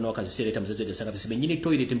tabasira mutano wakazi sereta mzezede saka bisimenyini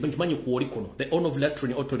toilet mpanchimanyi kuoli kono the owner of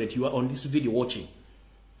latrine authority you are on this video watching.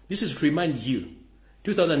 This is to remind you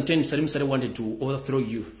 2010 Salim Sale wanted to overthrow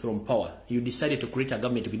you from power. You decided to create a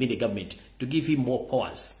government within the government to give him more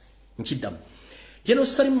powers. Nchidam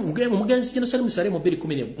Jerusalem mugenzi Jerusalem Sale mu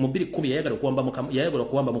 2010 yayagala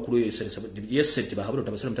okuwamba mukulu we Yoseti bahabalo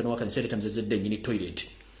tabasira mutano wakazi sereta mzezede nyini toilet.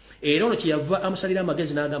 Era ono kiyava amusalira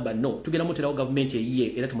amagezi n'agamba no tugenda muterawo gavumenti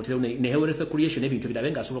eyiye era tumuterawo ne health creation ebintu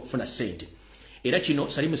birabe nga asobola okufuna ssente era kino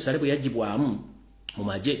Salimu Sale bwe yagibwamu mu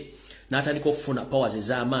magye n'atandika okufuna powers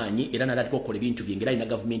ez'amaanyi era n'atandika okukola ebintu bye ngera alina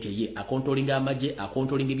gavumenti eyiye akontrolinga amagye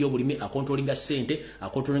akontrolinga ebyobulimi akontrolinga ssente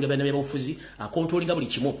akontrolinga byana byabufuzi akontrolinga buli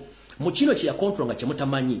kimu mu kino kye yakontrolinga kye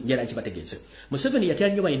mutamanyi njala nkibategeeze Museveni yatya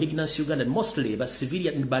nnyo ba indigenous Uganda mostly ba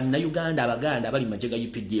civilian bannayuganda abaganda abali mu magye ga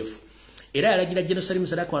UPDF era yalagira Jerusalem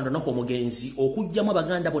Sale kwandanaho omugenzi okujjamu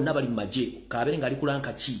abaganda bonna bali mu magye kaabere nga ali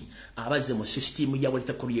kulanka ki abazze mu system ya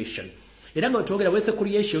wealth creation era nga twogera wealth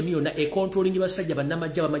creation yonna e controlling basajja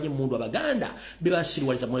bannamagye bamanye mundu abaganda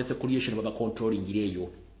bebasirwaliza mu wealth creation baba controlling eyo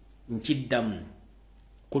nkiddamu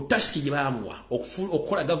ku task gye baamwa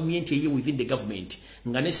okukola government eyo within the government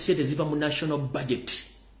nga ne sente ziva mu national budget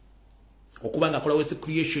okubanga akola wealth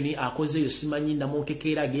creation akoze yo simanyi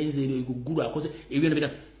namukekeera agenze eggulu akoze ebyo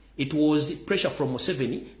bina. It was pressure from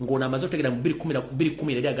Museveni ngona amazo tegera mu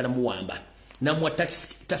 2010 era agala muwamba namwa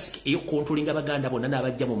task eyo controlling abaganda bonna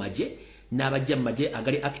n'abajja mu magye n'abajja mu magye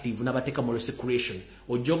agali active n'abateka mu creation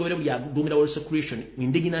ojogobere buli agumira mu creation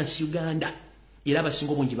indigenous Uganda era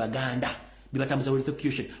abasingo bungi baganda bibatambuza mu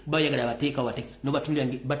creation bayagala abateeka wate no batulira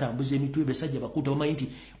batambuza emitwe besajja bakuta bamanyi nti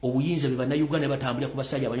obuyinza bibana Uganda batambulira ku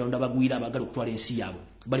basajja abanyonda bagwira abagala okutwala ensi yabo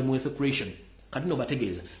bali mu creation kati no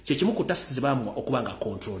bategeeza kye kimu ku tasks zibamwa okubanga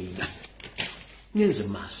controlling nyenze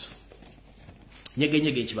maso nyege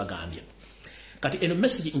ekibagambye kati eno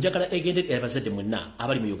message njagala egende abazadde mwenna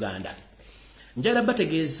abali mu Uganda njagala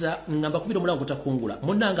bategeeza ngamba kubira omulango takungula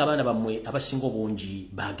munnanga abaana bammwe abasinga obungi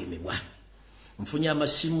bagemebwa mfunye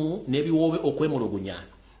amasimu n'ebiwoobe okwemulugunya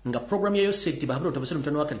nga program ya Yoseti bahabalo tabasira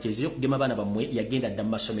mutano wakati kugema abaana bammwe yagenda dda mu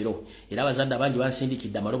masomero era abazadde abangi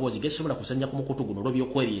bansindikidde amaloboozi gesobola kusanya ku mukutu guno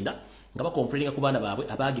olw'ebyokwerinda nga bakomplaininga ku baana baabwe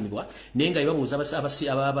abaagimibwa naye nga bibabuuza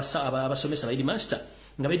abasomesa ba headmaster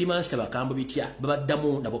nga headmaster bakambu bitya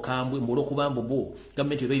babaddamu nabo kambwe olw'okubambu bo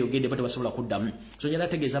gavumenti beeyogedde batebasobola kuddamu so njala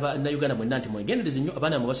ategeeza bannayuganda mwenna nti mwegendereze nnyo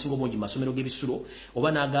abaana mu basinga obungi mu masomero g'ebisulo oba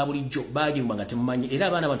n'aga bulijjo baagemibwa nga temumanyi era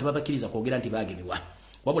abaana abantu babakkiriza kwogera nti baagemibwa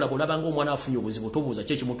wabula bulabanga omwana afunye obuzibu tobuuza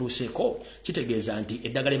kye kimutuuseeko kitegeeza nti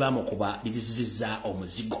eddagala baamukuba lirizizza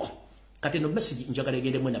omuzigo. Kati no message njagala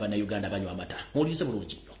egendemu na bannayuganda banywa amata muwulirize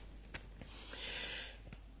bulungi nnyo.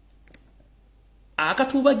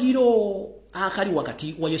 Akatuubagiro akali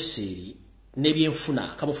wakati wa Yoseeri n'ebyenfuna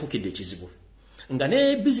kamufuukidde ekizibu nga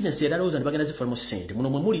ne bizinesi eralowooza nti bagenda zifunamu ssente muno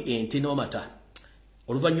mwe muli ente n'amata.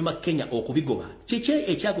 Oluvannyuma Kenya okubigoba kiki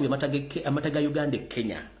ekyagobye amata ga Uganda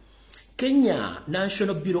Kenya. Kenya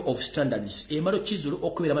National Bureau of Standards emalo kizulu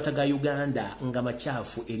okubeera amata ga Uganda nga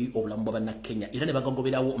makyafu eri obulamu bwa bannakenya era ne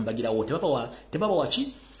bagagoberawo mbagirawo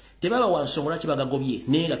tebaba wa nsonga lwaki bagagobye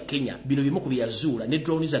naye nga Kenya bino bimu ku byazuula ne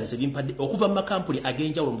drones zange zebimpadde okuva mu makampuni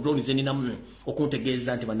ag'enjawulo mu drones zeninamu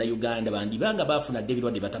okuntegeeza nti bannayuganda bandibanga baafunadde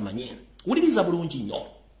ebirwadde batamanye. Wuliriza bulungi nnyo.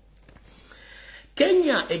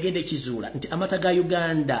 Kenya egenda ekizuula nti amata ga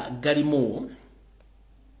Uganda galimu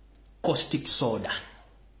caustic soda.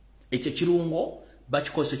 Ekyo kirungo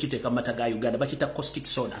bakikozesa kiteeka amata ga Uganda bakita caustic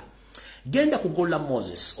soda. Genda kugola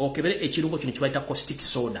Moses okebere ekirungo kino kibayita caustic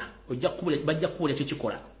soda bajja kubulya kye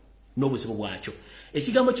kikola n'obuzibu bwakyo.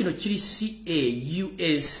 Ekigambo kino kiri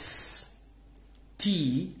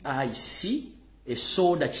CAUSTIC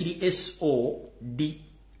esoda kiri SODA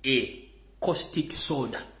caustic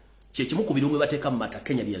soda kyekimu ku birungo bateeka mu mata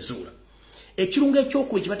Kenya byazuula. Ekirungo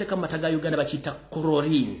ekyokuba kibateeka mu mata ga Uganda bakiyita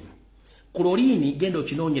chlorine. Chlorine genda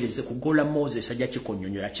okinoonyereze ku Gola Moses ajja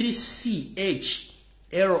kikonnyonnyola kiri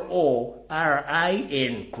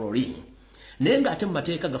CHLORIN chlorine. Naye ng'ate mu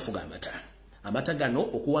mateeka gafuga amata gano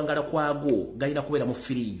okuwangala kwago galina kubeera mu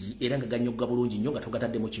firiigi era nga ganyogga bulungi nnyo nga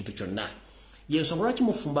togataddemu kintu kyonna. Y'ensonga lwaki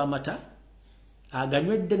mufumba amata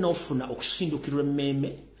aganywedde n'ofuna okusindukirwa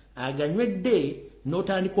emmeme aganywedde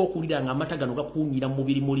n'otandika okuwulira nga amata gano gakuunyira mu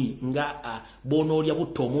mubiri muli nga bw'onoolya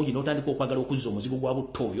butto omungi n'otandika okwagala okuzza omuzigo gwa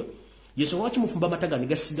butto oyo. Y'ensonga lwaki mufumba amata gano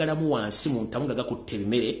gasigalamu wansi mu ntamu nga gakutte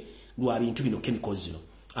ebimere lwa bintu bino chemicals zino.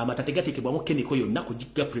 Amata tegateekebwamu chemical yonna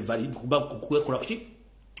kugiga kwekola kuki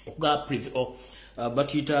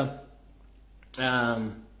bakiyita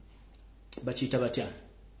batya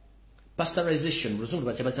pasteurization muluzungu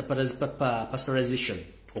bakiyita pasteurization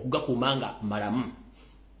okugakuuma nga malamu.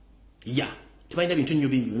 Tebalina bintu nnyo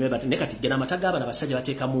bingi naye kati gena amata g'abaana basajja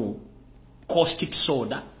bateekamu caustic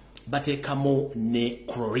soda bateekamu ne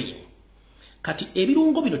chlorine. Kati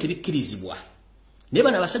ebirungo bino tebikkirizibwa naye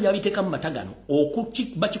bano abasajja babiteeka mu mata gano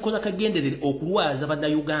bakikoza kagenderere okulwaza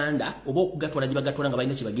bannayuganda oba okugatwala gye bagatwala nga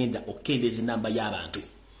balina kye bagenda okukendeeza ennamba y'abantu.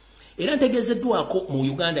 Era ntegeezeddwako mu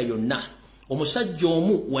Uganda yonna omusajja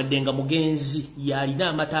omu wadde nga mugenzi yalina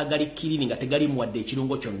amata agali kirini nga tegalimu wadde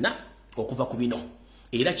ekirungo kyonna okuva ku bino.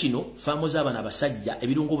 Era kino faamu z'abaana abasajja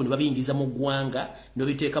ebirungo bino babiyingiza mu ggwanga ne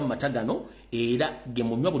babiteeka mu mata gano era ge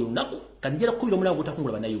munywa buli lunaku. Kati njala kukubira omulango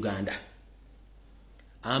gutakungula bannayuganda.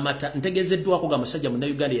 Amata ntegeezeddwako ga musajja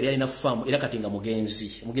munnayuganda yali alina faamu era kati nga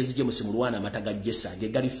mugenzi James Mulwana amata ga Jessa ge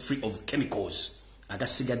gali free of chemicals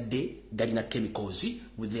agasigadde galina chemicals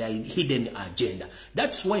with their hidden agenda.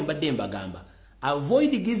 That's why mbadde mbagamba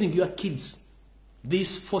avoid giving your kids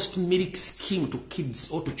this forced milk scheme to kids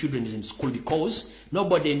or to children in school because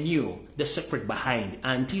nobody knew the secret behind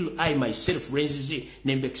until I myself raised it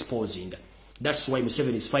and exposing. That's why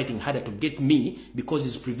Museveni is fighting harder to get me because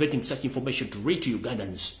he's preventing such information to reach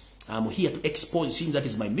Ugandans. I'm here to expose him. That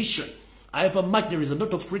is my mission. However much there is a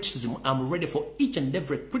lot of criticism, I'm ready for each and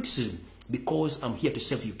every criticism because I'm here to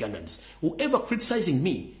save Ugandans. Whoever criticizing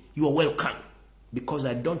me, you are welcome because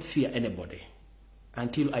I don't fear anybody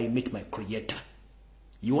until I meet my creator.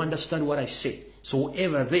 You understand what I say? So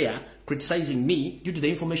whoever there criticizing me due to the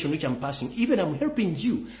information which I'm passing, even I'm helping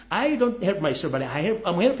you. I don't help myself, but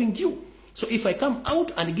I'm helping you. So if I come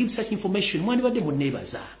out and give such information, mwani bade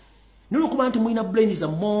munebaza. Nolo kuba nti mwina brain za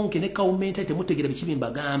monke ne kaumenta temutegera bikibi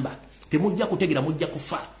mbagamba. Temujja kutegera mujja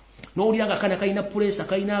kufa. N'olyanga kana kalina pressure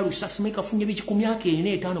kalina alusasi meka funye biki ku myaka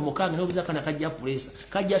 4 5 mukanga n'obuza kana kajja pressure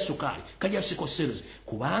kajja sukali kajja sickle cells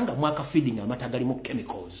kubanga mwaka feeding amata gali mu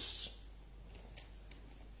chemicals.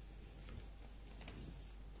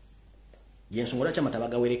 Yensonga laki amata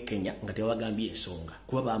bagawere Kenya nga tebagambye ensonga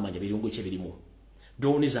kuba baamanya birungo kye birimu.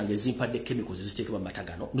 Drone zange zimpadde chemicals ziteekebwa mu mata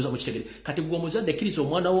gano ndoza mukitegere kati gwo muzadde kirizo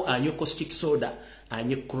omwana wo anywe caustic soda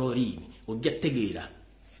anywe chlorine ojja tegeera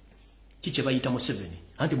kiche bayita Museveni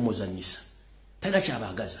anti muzanyisa talina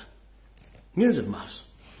kyabagaza ngenze maaso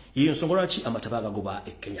iyo nsonga lwaki amata bagagoba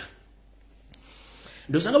e Kenya.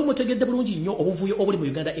 Ndozanga bumutegedde bulungi nnyo obuvuyo obuli mu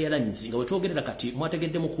Uganda Airlines nga wetwogerera kati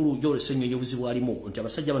mwategedde mukulu Joel Ssennyonyi obuzibu alimu nti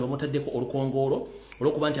abasajja bano bamutaddeko olukongolo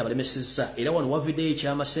olwokuba nti abalemesezza era wano wavide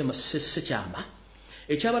ekyamasema sese kyama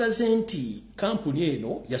ekyabalaze nti kampuni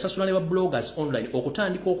eno yasasula ne ba bloggers online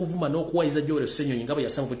okutandika okuvuma n'okuwayiza Joel Ssennyonyi nga bwe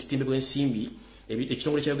yasanga bwe titimbe bw'ensimbi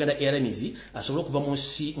ekitongole kya Uganda Airlines asobole okuva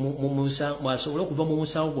mu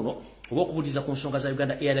musango guno oba okubuliza ku nsonga za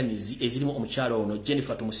Uganda Airlines ezirimu omukyalo ono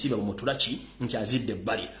Jennifer Tumusibe mu Mutulaki nti azidde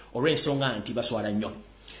ebbali olw'ensonga nti baswala nnyo.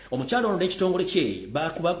 Omukyalo ono n'ekitongole kye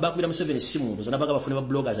bakubira Museveni essimu ndoza n'abaga bafune ba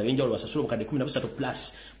bloggers ab'enjawulo basasula obukadde 13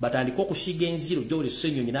 plus batandika okusiiga enziro Joel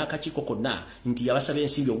Ssenyonyi n'akakiiko konna nti yabasaba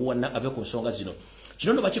ensimbi obuwanna ave ku nsonga zino.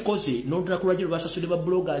 Kino ndo bakikoze n'olunaku lwajiro basasudde ba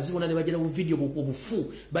bloggers bonna ne bajja mu video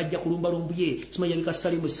obufu bajja kulumba Lumbuye simanyi yabika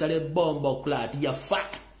Salimu Sale bombo clat yafa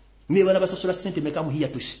ne bana basasula sente meka mu here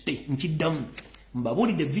to stay nkiddamu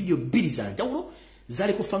mbabulidde video bbiri za njawulo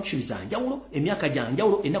zali ku function za njawulo emyaka gya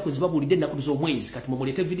njawulo ennaku zibabulidde ennaku z'omwezi kati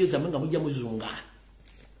mumulete video zammwe nga mujja muzunga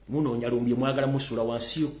munoonya Lumbuye mwagala musula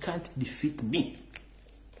wansi you can't defeat me.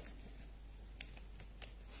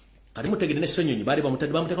 Kati mutegede ne Ssenyonyi bali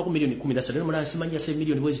bamuteka ku milioni 13 n'omulala simanya se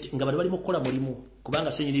milioni bwezi nga bali bali mukola mulimu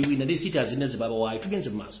kubanga Ssenyonyi wina ne sita zineze baba wayi tugenze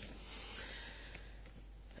mu maaso.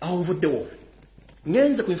 Aho nvuddewo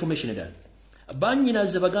ngenze ku information edala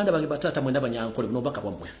bannyinaze baganda bange batata mwenda banyankole buno baka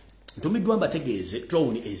bwamwe ntumiddwa mbategeeze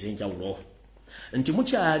drone ez'enjawulo nti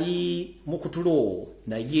mukyali mu kutulo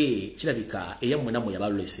naye kirabika eyammwe nammwe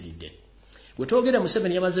yabalolesiridde. Wetwogerela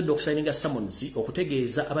Museveni yamaze dde okusayininga summons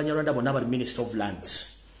okutegeeza Abanyarwanda bonna abali Minister of Lands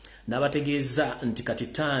n'abategeeza nti kati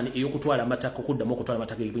ttaani ey'okutwala amataka okuddamu okutwala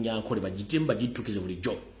amataka y'ebunyankole bagitukize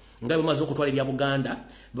bulijjo nga bamaze okutwala erya Buganda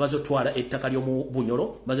bamaze okutwala ettaka ly'omu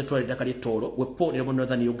Bunyoro bamaze okutwala ettaka ly'Ettoolo Wepo ne mu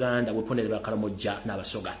Northern Uganda Wepo ne Karamojja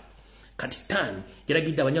n'Abasoga. Kati ttaani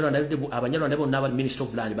yaragidde Abanyarwanda bonna abali Minister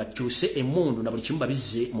of Land bakyuse emmundu na buli kimu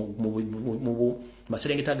babizze mu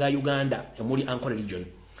maserengeta ga Uganda omuli Ankole region.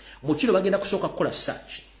 Mu kiro bagenda kusooka kukola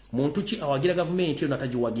search muntu ki awagira gavumenti eyo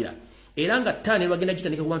natagiwagira era nga ttaani bagenda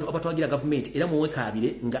gitandika ku bantu abatwagira gavumenti era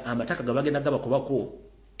muwekaabire nga amataka gabagenda gabakubako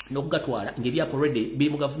n'okugatwala ng'ebyapa already biri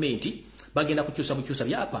mu gavumenti bagenda kukyusa bukyusa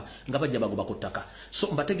byapa nga bajja bagoba ku ttaka.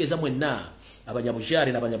 So mbategeeza mwenna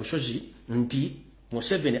abanyabujaare n'abanyabushozi nti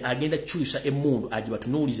Museveni agenda kyusa emmundu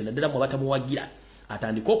agibatunuulize naddala mu abatamuwagira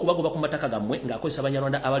atandika okubagoba ku mataka gammwe ng'akozesa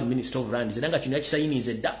Abanyarwanda abali Minister of Lands era nga kino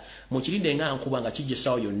yakisayiniize dda mukirinde nga nkuba nga kijja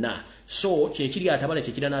essaawa yonna. So kye kiri atabala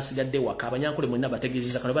kye kira n'asigadde waka Abanyankole mwenna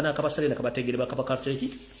bategeezeza kano banaakabasale nakabategere bakabakateki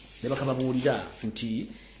ne bakababuulira nti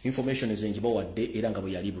information ezengi bawadde era nga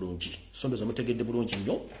bwe yali bulungi. So ndoza mutegedde bulungi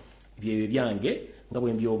nnyo byebyo byange nga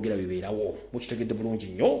bwe mbyogera bibeerawo mukitegedde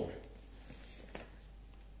bulungi nnyo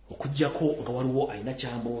okujjako nga waliwo alina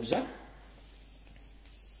kyambuuza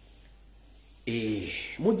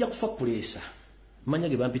mujja kufa kuleesa manya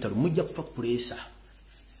ge bampitalo mujja kufa kuleesa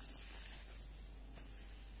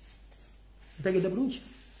ntegedde bulungi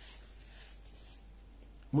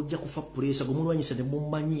mujja kufa kuleesa gumulwanyisa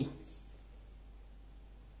temumanyi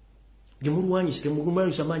gemulwanyisa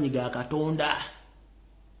temulwanyisa maanyi ga Katonda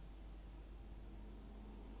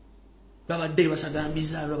babadde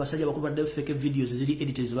basagambiza abasajja bakubadde fake videos ziri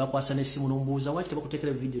editors bakwasa n'essimu n'ombuuza waki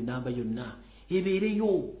tebakuteekera video namba yonna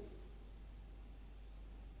ebeereyo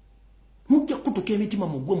mujja kutuka emitima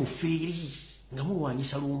mugwe mufeeri nga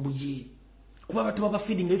mulwanyisa Lumbuye kuba bataba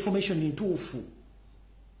bafeeding information ntuufu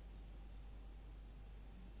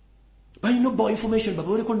balina obbawa information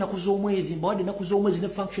babawereko nnaku z'omwezi mbawadde ennaku z'omwezi ne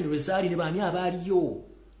function rezaali ne baani abaaliyo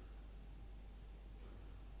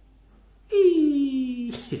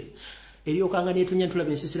eriokanga netunya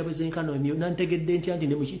ntulaba ensisira bwe zenkano emyo nantegedde ntya nti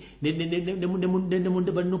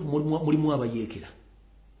mulimu abayeekera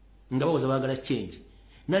nga bawoza baagala change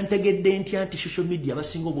nantegedde ntya nti social media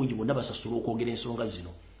abasinga obungi bonna basasula okwogera ensonga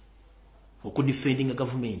zino okudefendinga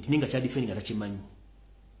gavumenti ninga kyadefendinga takimanyi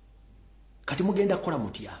kati mugenda kukola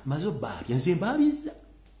mutya maze obbaabya nze mbaabiza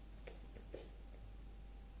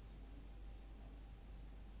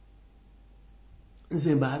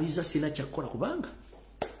nze mbaabiza sina kyakukola kubanga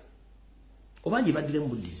obangi baddire mu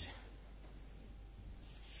buddize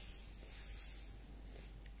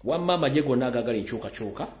wamma amagye gonna agagala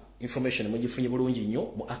enkyukakyuka information mugifunye bulungi nnyo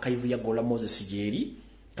mu archive ya Gola Moses gyeri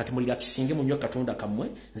kati mulira kisinge mu nnyo Katonda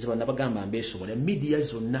kammwe nze bana bagamba mbeesobolera media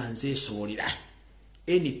zonna nzeesobolera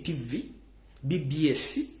NTV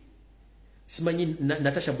BBS simanyi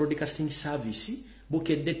Natasha Broadcasting Service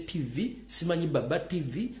Bukedde TV simanyi Baba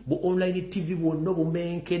TV bu online TV bwonna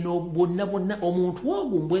bumenke no bonna omuntu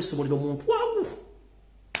wangu mbwesobolera omuntu wangu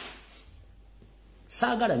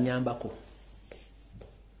saagala nyambako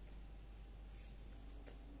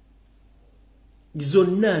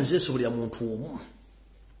zonna nzeesobolera muntu omu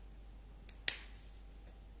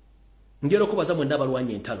ngero kubaza mwenda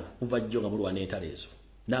abalwanya entalo kuva jjo nga mulwana entalo ezo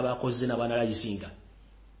n'abakoze n'abanalayizinga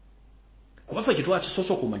kubafa ekyo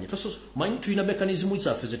twakisoose okumanya manyi tulina mekanizimu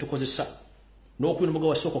zaffe ze tukozesa n'okwina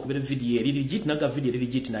omugawa wasooka okubera video eri legit naga video eri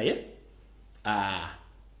legit naye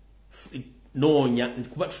nonya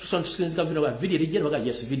kuba tusantusikiriza video legit baga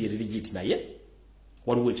yes video legit naye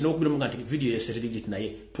waliwo kino okubira muganda video yes legit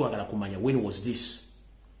naye twagala kumanya when was this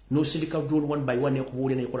no sindika draw one by one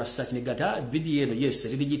ekubule ne kola search ne gata video eno yes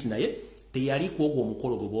legit naye teyali kuogo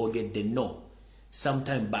omukolo gobogedde no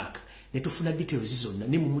sometime back ne tufuna details zonna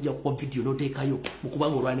ne mumuja kwa video notekayo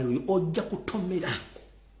mukubanga olwanero ojja kutomera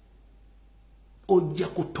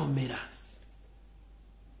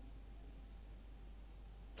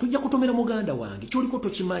tujja kutomera muganda wange kyoliko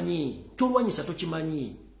tokimanyi kyolwanyisa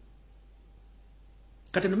tokimanyi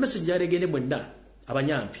kati no message yaregende mwenna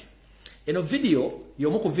abanyampi eno video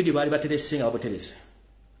yomu ku video bali baterese nga baboterese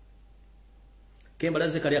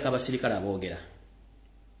kembalaze kali akabasirikala aboogera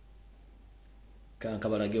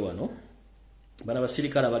kankabalage wano bana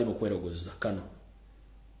abasirikala bali mu kwerogoza kano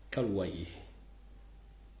kaluwayi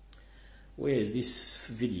where is this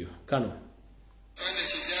video kano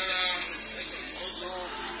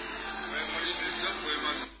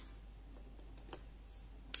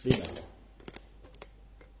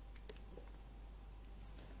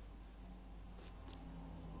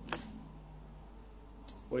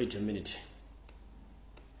wait a minute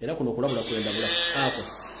era kuno kulabula kwenda bula ako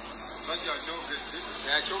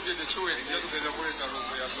yakyogedde kiwedde tugenda kuleta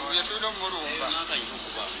lungu yatulina omulumba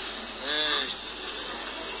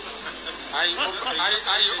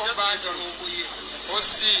ayi obanjo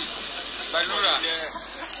osi balula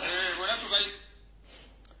bona tubai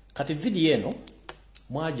kati video eno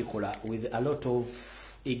mwagikola with a lot of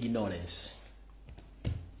ignorance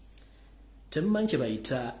temanche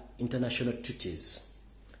bayita international treaties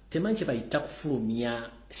temanche bayita kufulumya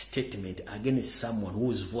statement against someone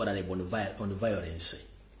who is vulnerable on violence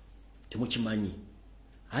temukimanyi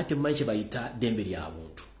ate manche bayita dembe lya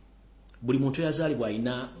abantu buli muntu yazalibwa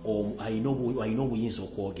ayina obuyinza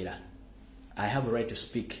okwogera I have a right to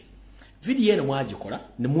speak video eno mwagikola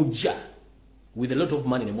ne mujja with a lot of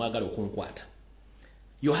money ne mwagala okunkwata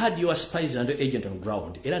you had your spies and agent on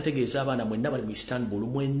ground era ntegeeza abaana mwenna bali mu Istanbul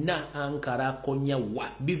mwenna Ankara Konyawa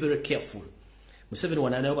be very careful Museveni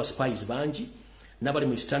wananayo ba spies banji nabali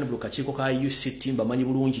mu Istanbul kakiiko ka UCT mbamanyi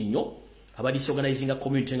bulungi nnyo abali organizing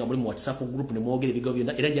community nga muri mu WhatsApp group ne mwogere bigo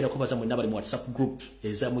byonna era njala kubaza mwenna bali mu WhatsApp group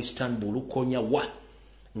eza mu Istanbul Konyawa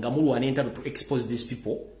nga mulwana entato to expose these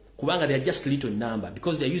people kubanga they are just little number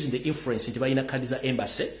because they are using the influence nti balina kadi za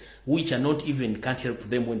embassy which are not even can't help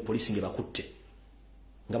them when policing ebakutte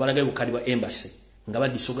nga balagayo bukadi bwa embassy nga ba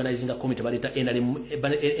disorganizing community baleta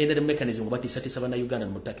NRM mechanism bati satisaba na Uganda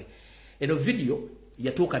mutake eno video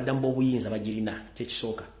yatuuka ddamba obuyinza bagirina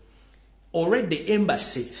kyekisooka already the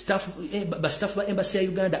embassy staff ba embassy ya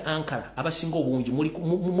Uganda Ankara abasinga obungi muri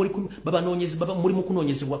mu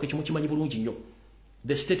kunoonyezebwako ekimu kimanyi bulungi nnyo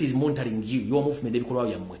the state is monitoring your movement ebikolwa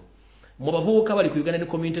byammwe mu bavubuka bali ku Uganda ne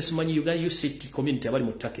community simanyi Uganda UCT community abali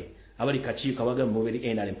mu ttake abali kakiiko abaga mu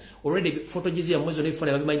mubiri NRM already photogizi ya mwezo ne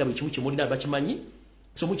fone babimanyi buli kimu kimulina bakimanyi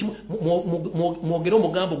so mwogero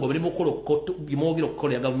mugambo gwo bali mwogero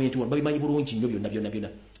okukola ya government babimanyi bulungi nnyo byonna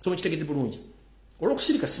so mukitegedde bulungi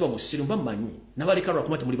olwokusirika siba musiru mbamanyi nabalikalwa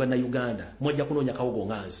kumati muli bana Uganda mwajja kunoonya kawogo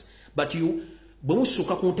nganzi but you bwe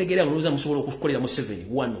musuka kuntegerera muloza musobola okukolera mu 7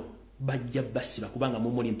 wano bajja basiba kubanga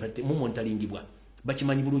mu monitoringibwa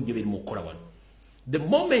bakimanyi bulungi bali mu kukola wano the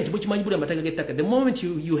moment mukimanyi buli amatanga gettaka the moment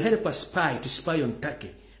you help a spy to spy on Turkey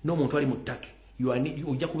no muntu ali mu Turkey you are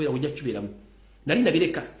ojja kubeera ojja kiberamu nali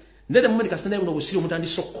ndabireka the moment kasitana buno busiru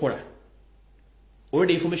mutandise okukola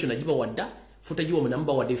already information ajiba wadda footage wo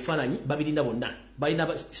namba wadde fananyi babilinda bonna balina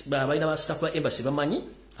ba staff ba embassy bamanyi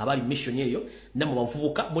abali mission eyo namwe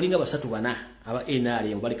bavubuka mulinga basatu bana aba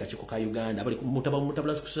NRM bali kachiko ka Uganda bali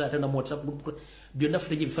mutabala kusata na WhatsApp group byonna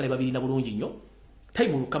footage bifale babilina bulungi nnyo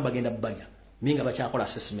time lukamba genda bbaja minga bakyakola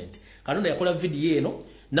assessment kanonda yakola video eno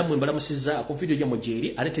namwe mbalamusiza ku video jamo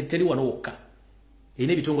jeri alete teri wano wokka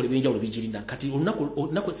ene bitongole binjawulo bijirina kati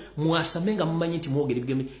olunaku mwasamenga mumanyi nti mwogere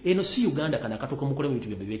bigeme eno si Uganda kana katoka mukole mu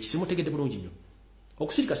bintu bye kisimu tegede bulungi nnyo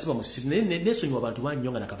okusirika siba musiri nesonyiwa abantu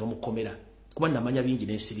banyonga nakava mu komera kuba namanya bingi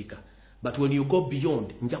n'ensirika but when you go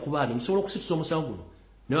beyond nja kubaali nsobola okusitusa omusango guno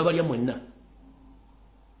ne babalya mwenna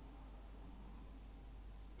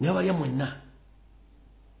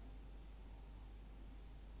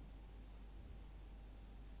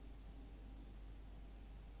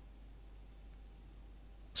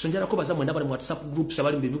sonjala ko baza mwenna bali mu WhatsApp groups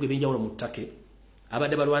abali mu bibuga ebyenjawulo mu ttake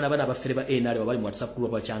abadde balwana bana abafere ba NRM abali mu WhatsApp group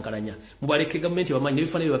abakyankalanya mubaleke government bamanyi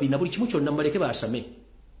nebifana bye babina buli kimu kyonna mubaleke basame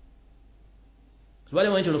bale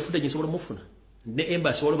mwanyi ono footage nsobola mufuna ne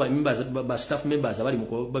embassy waliwo members ba staff members abali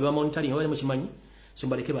mu ba monitoring abali mu kimanyi so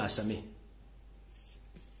mubaleke basame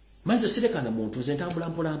manze sireka na muntu nze ntambula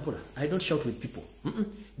mpola I don't shout with people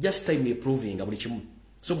just time me proving buli kimu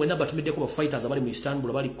So mwenna batumiddeko ba fighters abali mu Istanbul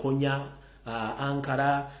abali Konya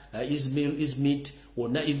Ankara Izmit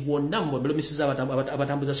wonna mbelomisiza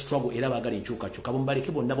abatambuza struggle era bagala enkyukakyuka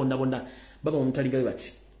bombaleke bonna baba omutaligayo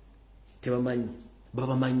bati tebamanyi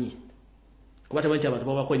babamanyi kuba tebamanyi abantu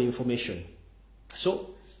babako information.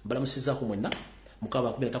 So mbalamusizako mwenna mukaba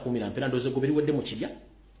 13 mpera ndoze goberi wedde mu kibya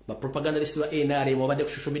ba propagandist ba NRM wabadde ku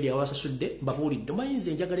social media wabasasudde mbabulidde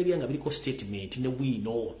mayinze njagala byanga biliko statement ne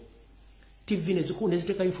wino TV nezikune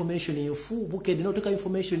ziteka information enfu bukede noteka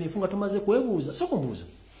information enfu nga tumaze kwebuuza so kumbuuza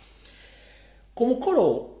ku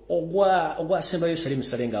mukolo ogwa Sembayo Salim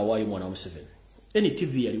Salenga awaayo mwana wa Museveni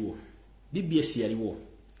NTV yaliwo BBS yaliwo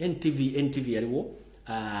NTV yaliwo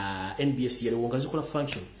NBS yaliwo nga zikola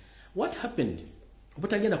function. What happened?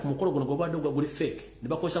 Obutagenda ku mukolo guno gobadde guli fake ne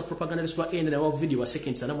bakozesa propaganda leswa ene na video wa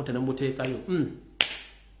seconds na mutana muteekayo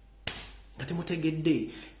ngate mutegedde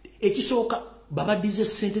ekisooka babadize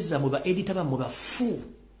sente zamwe ba editor bamwe bafu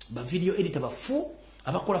ba video editor bafu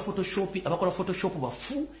abakola photoshop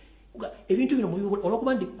bafu ebintu bino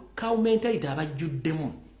olwokuba ndi commentator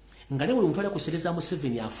abajjuddemu nga ne buli muntu ali kusereza mu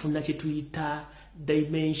 7 afuna kye tuyita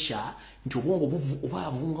dementia nti obwongo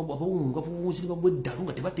obavunga buwunziri bagweddalu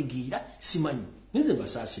nga tebategeera simanyi nze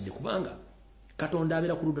mbasaasidde kubanga Katonda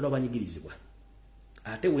abeera ku ludda lw'abanyigirizibwa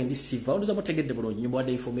ate wendi siva ondoza mutegedde bulungi nyumba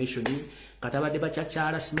wadde information katabadde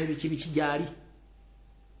bacakyala simanyi biki gyali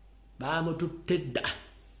bamututte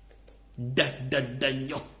dda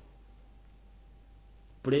nnyo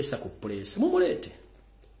pulesa ku pulesa mumuleete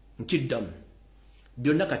nkiddamu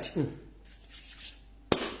byonna kati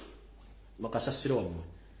bakasasiro wammwe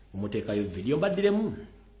mumuteekayo video mbaddiremu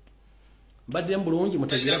bulungi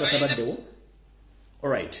mutegeera batabaddewo.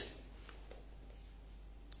 Alright.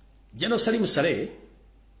 Jeno Salim Sale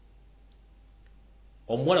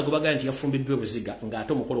omuwala gwe bagamba nti yafumbiddwa ebuziga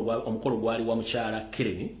ng'ate omukolo gwali wa mukyala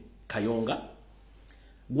Kereni Kayonga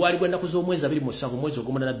gwali gw'ennaku z'omwezi 27 mwezi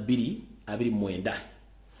ogw'omunaana 2029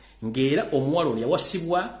 ng'era omuwala ono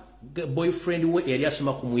yawasibwa boyfriend we yali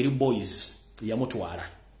asoma ku Mwiru Boys yamutwala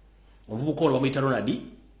omuvubuka ono bamuyita Ronald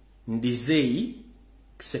Ndizeyi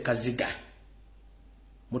Sekaziga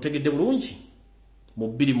mutegedde bulungi mu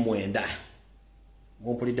 29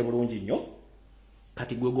 mumpulidde bulungi nnyo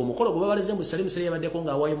kati gwe omukolo gwe babaleze mu Salim Sale yabaddeko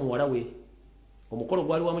ng'awaayo muwala we omukolo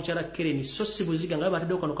gwali wa mukyala Kereni so si buziga nga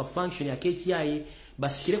bataddewo kano ka function ya KTI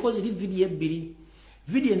basikireko ziri video ebbiri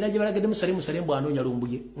video endala gye balagedde mu Salim Sale bwanoonya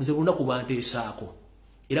Lumbuye nze lunaku banteesaako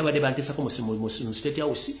era badde banteesako mu State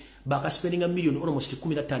House bakaspendinga million almost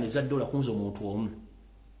 15 za dola kunza omuntu omu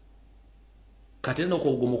kati n'oko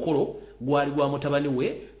omukolo gwali gwa mutabani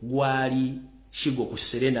we gwali Kigo ku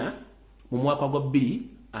Serena mu mwaka gwa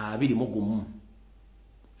 2021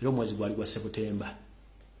 era omwezi gwali gwa September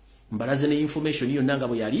mbalaze ne information yonna nga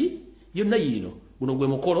bwe yali yonna yino guno gwe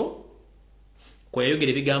mukolo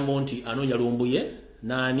kweyogera ebigambo nti anoonya Lumbuye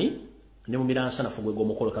nani ne mu miransanafu gwe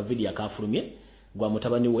omukolo ka video akafulumye gwa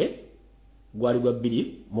mutabani we gwali gwa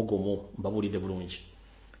 2021 mbabulidde bulungi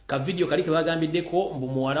ka video kali ke bagambiddeko mbu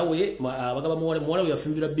muwala we abagaba muwala we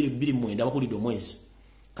yafumbirwa 2029 abakulidde omwezi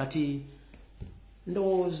kati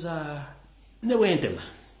ndowooza ne wentema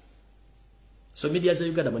so media za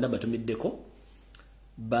Uganda mwenda batumiddeko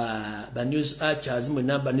ba news archers mwe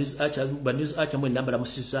namba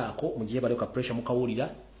lamusizaako mugiye bali ka pressure mukawulira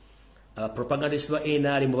propagandist ba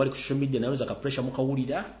NRM bali ku social media nayo za ka pressure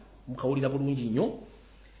mukawulira bulungi nnyo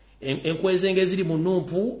enkwezenge ziri mu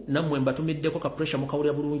numpu namwe mbatumiddeko ka pressure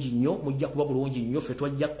mukawulira bulungi nnyo mujja kuba bulungi nnyo fe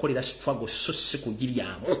twajja kukolera struggle so se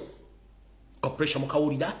kugiryamu ka pressure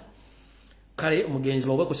mukawulira kale omugenzi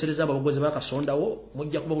bawe kusereza abagozi bakasondawo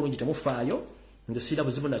mujja kuba bulungi temufaayo nze sira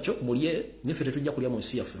buzibu nakyo mulye nife tetujja kulya mu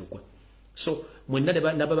nsi yaffe lukwe so mwenna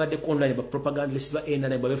nababadde online ba propagandist ba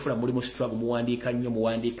NRM babefula muri mu struggle muwandiika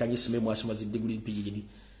nnyo some mwasoma zi degree PhD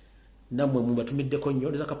namwe mubatumiddeko nnyo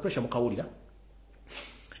ndeza ka pressure mukawulira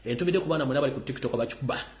entumidde ku baana mwena bali ku TikTok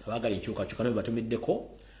abakikuba abaagala enkyukakyuka nabe batumiddeko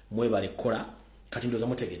mwebale kola kati ndoza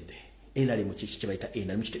mutegedde NRM kiki bayita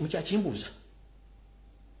NRM mukyakimbuuza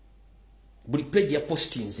buli page ya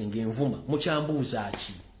postings ng'envuma mukyambuuza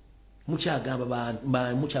ki mukyagamba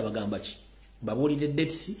mukyabagamba ki babuulidde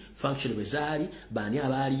dates function bwe zaali baani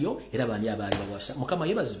abaaliyo era baani abaali bawasa mukama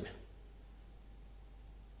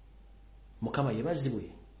yebazibwe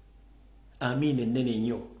amiina ennene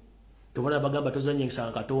nnyo tubona bagamba tozanye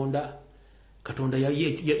nsanga katonda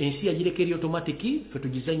ensi yagireka eri automatic fe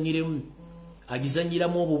tugizanyiremu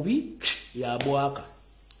agizanyiramu obubi yabwaka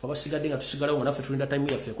fe basigadde nga tusigalawo nga naffe tulinda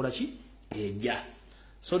time yaffe ekola ki ejja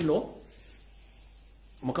so no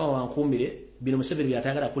mukama wankuumire bino Museveni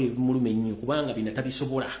byatayagala kuli mulume nnyo kubanga bina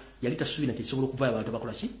tabisobola yali tasuubira nti bisobola okuvayo abantu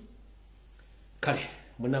bakola ki kale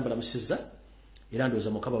munamba lamusizza era ndoza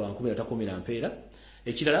mukaba bankubira takumira mpeera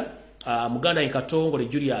ekirala muganda Katongole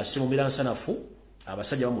Julius mu miransanafu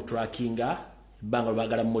abasajja bamutrackinga ebbanga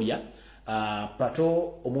bagala mulya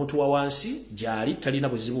pato omuntu wa wansi jali talina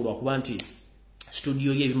buzibu lwa kuba nti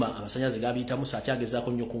studio ye bima abasanyazi gabiyitamu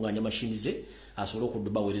sakyagezaako nnyo kunganya machine ze asobole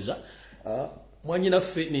okubaweereza mwanyi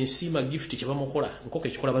naffe n'ensiima gift kye bamukola nkoko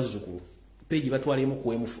ekikola bazzukulu page batwalemu ku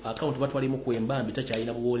account batwalemu ku embambi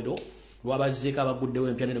takyalina buwoolero lwabazzeeko abaguddewo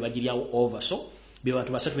empya ne bagiryawo over so bye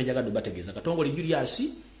bantu basatu bejagadde bategeeza Katongole Julius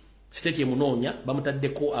state ye munoonya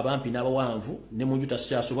bamutaddeko abampi n'abawanvu ne munjuta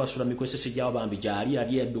sikyasobola sula mikwesese gy'abo bambi gyali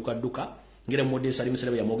ali yadduka ngere modde sali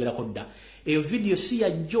musebe yamogerako dda eyo video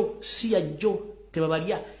si yajjo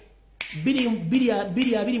tebabalya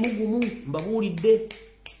biri mugumu mbabuulidde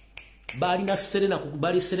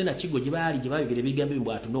bali Serena Kigo gye bayogera ebigambo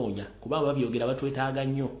bimwe atunoonya kubanga babyogera batwetaaga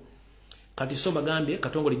nnyo kati so bagambye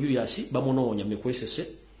Katongole Julius bamunoonya mikwesese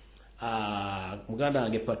muganda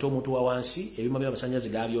wange pato omuntu wa wansi ebima by'abasanyazi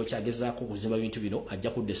gabyokya agezaako okuzimba bintu bino ajja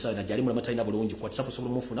kudde sawa najali mu matalina bulungi kwatisa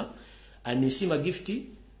kusobola mufuna anisima gift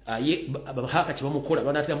ye abahaka kibamukola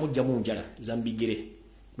banatira mujja mu njala zambigere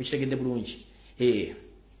mukitegedde bulungi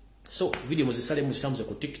so video muzisale muzitambuze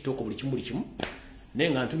ku TikTok buli kimu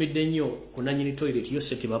nenga ntumidde nnyo kunanyini toilet yo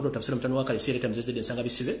seti bablo tabsala mutano wakale sireta mzezede nsanga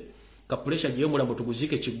bisibe ka pressure giyo mulambo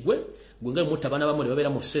tuguzike kigwe gwenga mutabana bamwe babera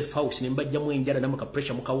mu safe house nembajja mu enjala namuka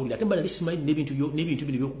pressure mukawulira ate mbala lisimai n'ebintu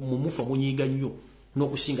bino mu mufa munyiga nnyo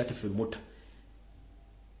n'okusinga tefe mota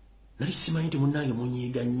nali simanyi nti munnange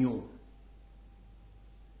munyiga nnyo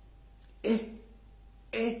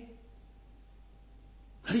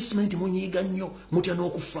nali simanyi nti munyiga nnyo mutya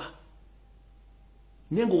n'okufa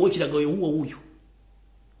nenga owekiraga ewuwo wuyo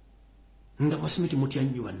nga masimiti mutya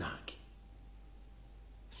nnyo bannange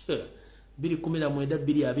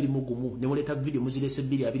 2:19 mugumu ne muleta video muzilese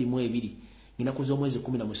 2:22 ngina kuzo mwezi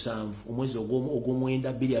 17 omwezi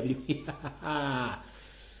ogw'omwenda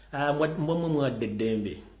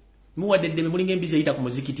 2:20 mwadde ddembe mulinga embizi eyita ku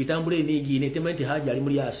muzikiti tambule nigiine temanti haja ali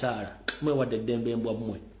muli asara mwadde ddembe mbwa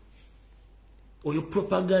mmwe oyo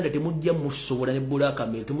propaganda temujja musobola ne bulaka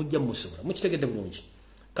me temujja musobola mukitegedde bulungi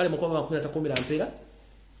kale mukwaba bakumira takumira mpeera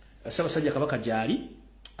Ssaabasajja Kabaka gyali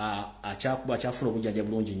akyafuna obujjanja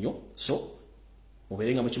bulungi nnyo so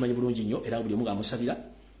mubeerenga mukimanyi bulungi nnyo era buli omu amusabira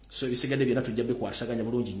so ebisigadde byonna tujja bikwasaganya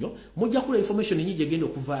bulungi nnyo mujja kula information nyingi egenda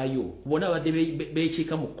okuvaayo kubona abadde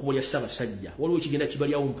beekiika mu kkubo lya Ssaabasajja waliwo ekigenda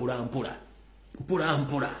kibalyawo mpola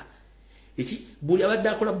buli abadde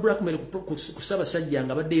akola blackmail ku Ssaabasajja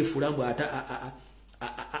nga badde yefuula mbu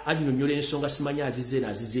anyonnyola ensonga simanyi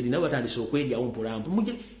azizze nawe batandise okweryawo mpola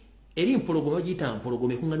eri mpologoma bagiyita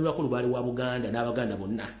mpologoma ekunganirwako lubaale wa Buganda n'Abaganda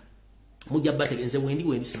bonna mujja bategenze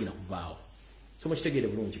wendi sigenda kuvaawo so mukitegeere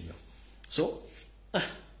bulungi nnyo so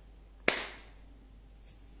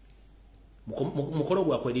mukolo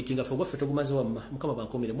gwakwe editinga fe gwaffe togumaze wamma mukama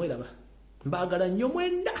bankomere mweraba mbaagala nnyo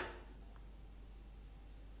mwenda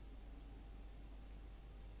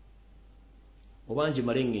obangi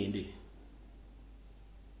male ngende